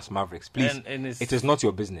Dallas Mavericks. Please, And it's- it is not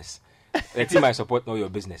your business. The team I support, not your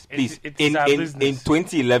business. Please, It's in our in business.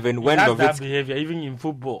 2011, when That's that Nowitzki. behavior, even in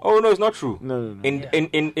football. Oh no, it's not true. No.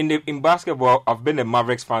 In basketball, I've been a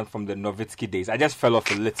Mavericks fan from the Nowitzki days. I just fell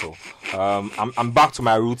off a little. I'm back to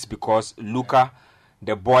my roots because Luka,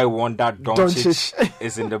 the boy wonder Doncic,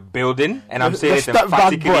 is in the building, and I'm saying it step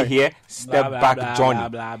back emphatically boy. here. Step Blah, blah, back, blah, Johnny. blah,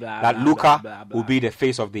 blah, blah, That blah, Luka blah, blah, will be the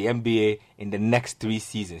face of the NBA in the next 3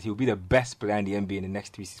 seasons. He will be the best player in the NBA in the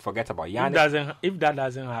next 3 seasons. Forget about Giannis. If that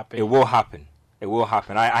doesn't happen, It will happen. It will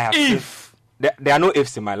happen. I have. If. There are no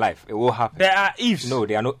ifs in my life. It will happen. there are ifs. No,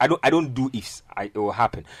 there are no. I don't do ifs. It will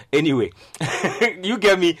happen. Anyway, you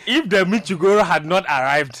get me. If the Michigoro had not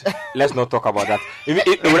arrived, Let's not talk about that.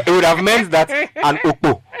 It would have meant that an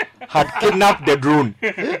Okpo had kidnapped the drone.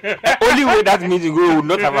 The only way that Michigoro would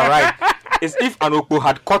not have arrived is if Anokpo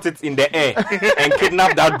had caught it in the air and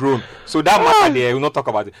kidnapped that drone. So that matter there, we'll not talk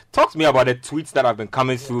about it. Talk to me about the tweets that have been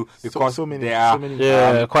coming through because there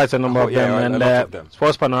are quite a number of them. a And lot of them.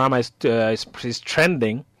 Sports Panorama is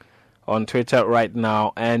trending on Twitter right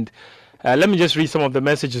now. And let me just read some of the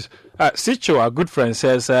messages. Sicho, our good friend,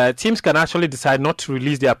 says teams can actually decide not to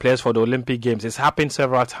release their players for the Olympic Games. It's happened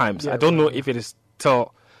several times. I don't know if it is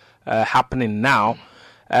still happening now.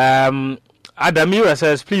 Adamira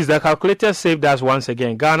says, please, the calculator saved us once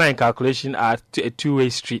again. Ghana and calculation are a two-way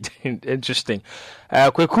street. Interesting.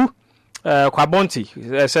 Kweku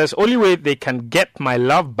Kwabonti says, only way they can get my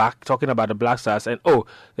love back, talking about the Black Stars, and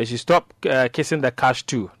they should stop kissing the cash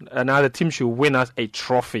too. Now the team should win us a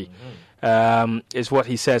trophy, is what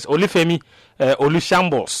he says. Olufemi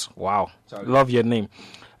Olushambles. Wow. Love your name.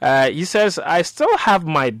 He says, I still have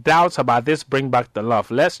my doubts about this Bring Back the Love.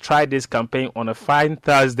 Let's try this campaign on a fine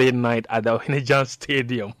Thursday night at the Ohinijan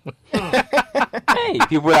Stadium. Hey,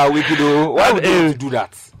 people are wicked though. Why would they do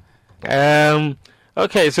that?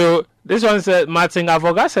 Okay, so this one says, Martin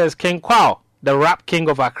Avoga says, King Kwao, the rap king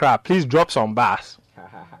of Accra, please drop some bars.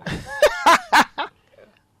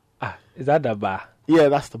 Is that the bar? Yeah,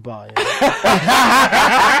 that's the bar. Yeah.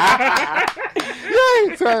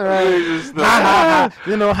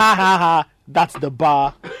 You know, ha ha ha. That's the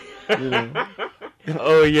bar. You know.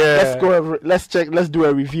 Oh yeah. Let's check. Let's do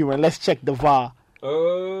a review and let's check the VAR.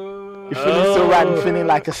 You're feeling so right and feeling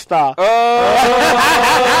like a star.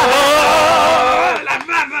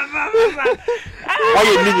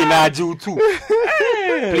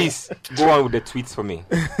 Please go on with the tweets for me.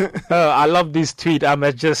 I love this tweet. I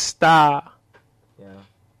might just star.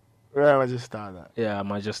 Yeah, I might just start that. Yeah, I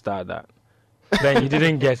might just start that. Then you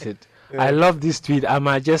didn't get it. Yeah. I love this tweet. I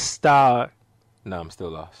might just start. No, I'm still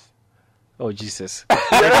lost. Oh Jesus.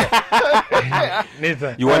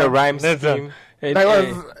 Nathan, you want a rhyme scheme?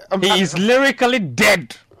 He is lyrically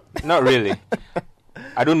dead. Not really.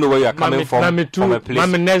 I don't know where you are coming from a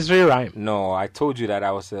place. Nursery rhyme. No, I told you that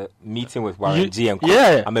I was meeting with Warren G and Co.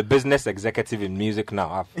 Yeah. I'm a business executive in music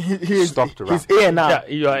now. I've stopped to rap. He's A&R. Yeah,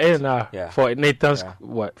 you are A&R for Nathan's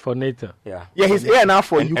what? For Nathan. Yeah. Yeah, he's A&R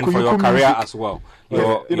for you. And for your career music as well. He's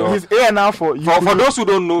A&R for you. For those who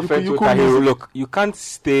don't know Fentuo Tahiru, look, you can't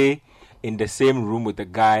stay in the same room with the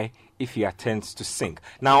guy if he attempts to sing.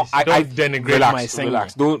 Now, I denigrate my singing.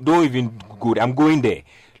 Relax. Don't even go there. I'm going there.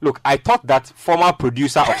 Look, I thought that former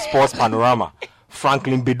producer of Sports Panorama,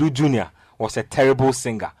 Franklin Bedu Jr., was a terrible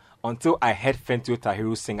singer. Until I heard Fentuo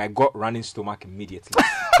Tahiru sing, I got running stomach immediately.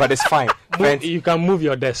 But it's fine. You can move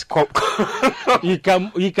your desk. you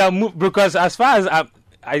can move, because as far as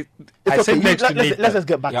I sit next to Nathan. Let's just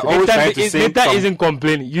get back to it. Nathan isn't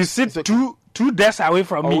complaining. You sit two desks away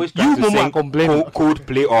from me. You are complaining.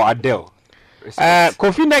 Coldplay or Adele.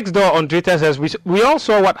 Kofi Next Door on Twitter says, we all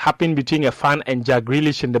saw what happened between a fan and Jack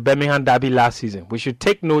Grealish in the Birmingham Derby last season. We should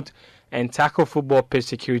take note and tackle football pitch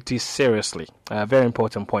security seriously. Very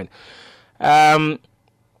important point. This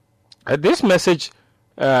message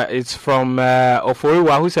is from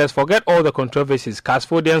Oforiwa, who says, forget all the controversies.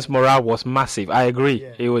 Casfodian's morale was massive. I agree.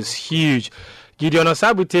 Yeah. It was huge. Gideon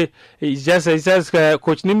Osabute, he says,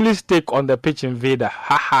 Coach Nimli's take on the pitch invader.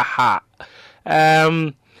 Ha ha ha.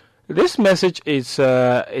 This message is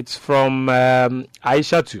it's from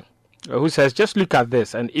Aisha too, who says, just look at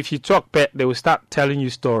this, and if you talk pet, they will start telling you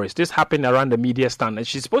stories. This happened around the media stand, and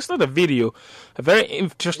she's posted a video, a very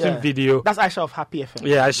interesting video. That's Aisha of Happy FM.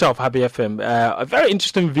 Yeah, Aisha of Happy FM. A very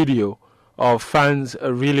interesting video of fans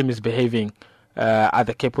really misbehaving at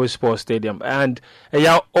the Kepo Sports Stadium. And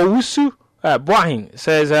Owusu Boahin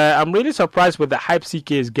says, I'm really surprised with the hype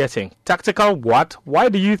CK is getting. Tactical what? Why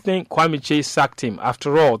do you think Kwame Chase sacked him?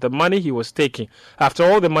 After all the money he was taking,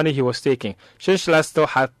 Shinshila still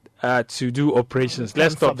had to do operations.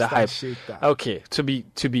 Let's stop the hype. Okay, to be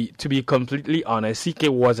completely honest, CK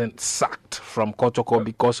wasn't sacked from Kotoko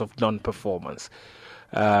because of non-performance.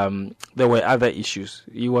 There were other issues.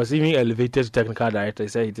 He was even elevated to technical director. He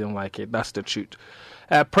said he didn't like it. That's the truth.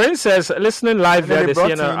 Prince says, listening live via the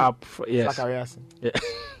CNN app. Yes. Yeah,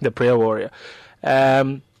 the prayer warrior.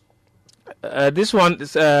 This one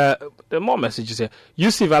is more messages here.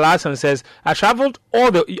 Yusuf Alasan says, I traveled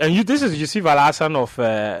all the this is Yusuf Alasan of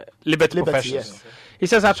Liberty Professionals. Yes. He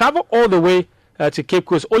says, I traveled all the way to Cape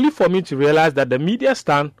Coast only for me to realize that the media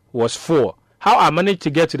stand was full. How I managed to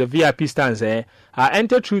get to the VIP stands I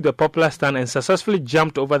entered through the popular stand and successfully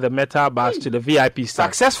jumped over the metal bars to the VIP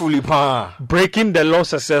stand. Successfully, pa. Breaking the law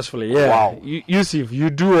successfully. Yeah. Wow. Yusuf,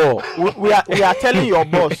 you do all. We are telling your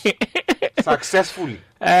boss. Successfully.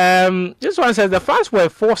 This one says the fans were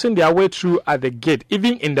forcing their way through at the gate,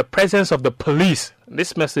 even in the presence of the police.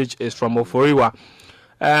 This message is from Oforiwa.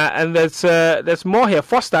 And there's more here.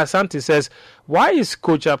 Foster Asante says, why is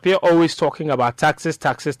Coach Appiah always talking about taxes,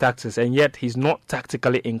 and yet he's not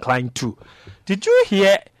tactically inclined to? Did you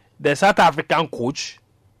hear the South African coach?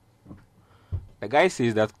 The guy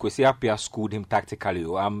says that Kwesi Appiah schooled him tactically.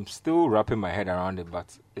 I'm still wrapping my head around it,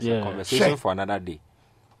 but it's a conversation for another day.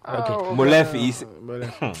 Okay. Molefe is.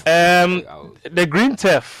 The Green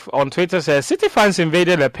Turf on Twitter says City fans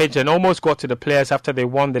invaded the pitch and almost got to the players after they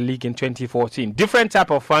won the league in 2014. Different type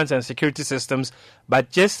of fans and security systems, but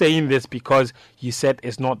just saying this because you said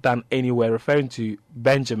it's not done anywhere, referring to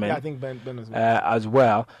Benjamin. Yeah, I think Ben as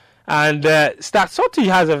well. And Statsoti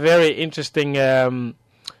has a very interesting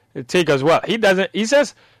take as well. He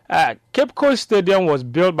says Cape Coast Stadium was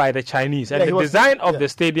built by the Chinese, and the design of the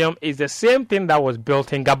stadium is the same thing that was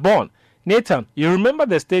built in Gabon. Nathan, you remember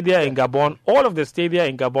the stadia in Gabon? All of the stadia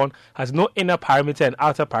in Gabon has no inner perimeter and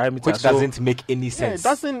outer perimeter. Which doesn't make any sense. It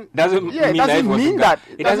doesn't mean that.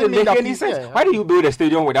 It doesn't make any sense. Yeah. Why do you build a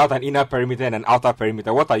stadium without an inner perimeter and an outer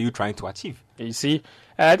perimeter? What are you trying to achieve? You see,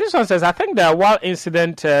 this one says, I think the Awal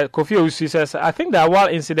incident, Kofi Owusu says, I think the Awal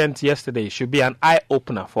incident yesterday should be an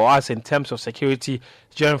eye-opener for us in terms of security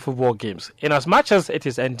during football games. In as much as it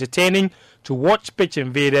is entertaining to watch pitch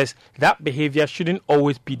invaders, that behavior shouldn't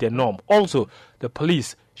always be the norm. Also, the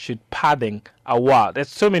police should pardon Awal. There's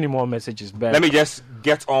so many more messages, Ben. Let me just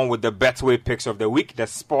get on with the Betway picks of the week, the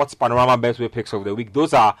Sports Panorama Betway picks of the week.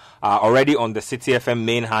 Those are already on the City FM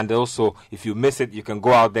main handle, so if you miss it, you can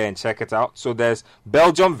go out there and check it out. So there's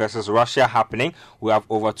Belgium versus Russia happening. We have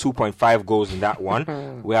over 2.5 goals in that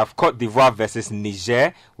one. We have Cote d'Ivoire versus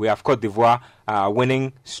Niger. We have Cote d'Ivoire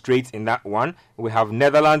winning straight in that one. We have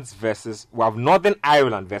Northern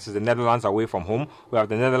Ireland versus the Netherlands away from home. We have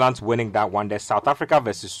the Netherlands winning that one. There's South Africa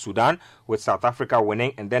versus Sudan with South Africa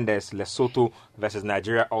winning, and then there's Lesotho versus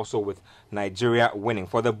Nigeria also with Nigeria winning.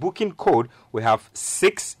 For the booking code, we have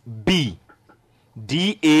 6B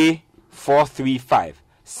DA 435.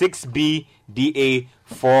 6B DA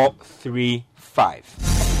 435.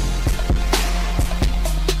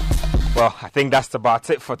 Well, I think that's about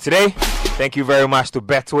it for today. Thank you very much to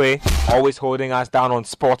Betway, always holding us down on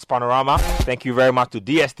Sports Panorama. Thank you very much to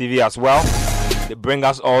DSTV as well. They bring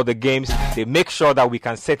us all the games. They make sure that we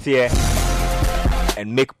can sit here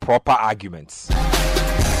and make proper arguments.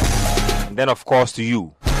 And then, of course, to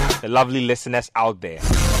you, the lovely listeners out there.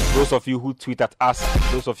 Those of you who tweet at us,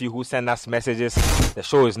 those of you who send us messages, the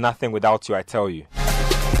show is nothing without you, I tell you.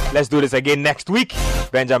 Let's do this again next week.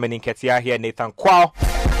 Benjamin Nketiah here, Nathan Kwao,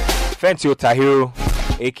 Fentio Tahiru,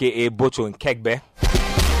 a.k.a. Bocho Nkegbe.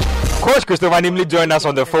 Coach Christopher Nimley joined us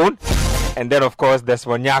on the phone. And then, of course,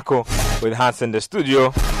 Desmond Nyako with Hans in the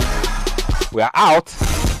studio. We are out.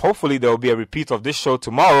 Hopefully, there will be a repeat of this show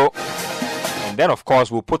tomorrow. And then, of course,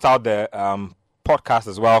 we'll put out the podcast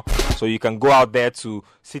as well. So you can go out there to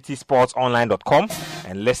citysportsonline.com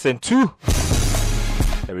and listen to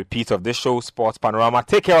the repeat of this show, Sports Panorama.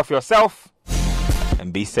 Take care of yourself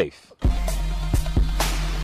and be safe.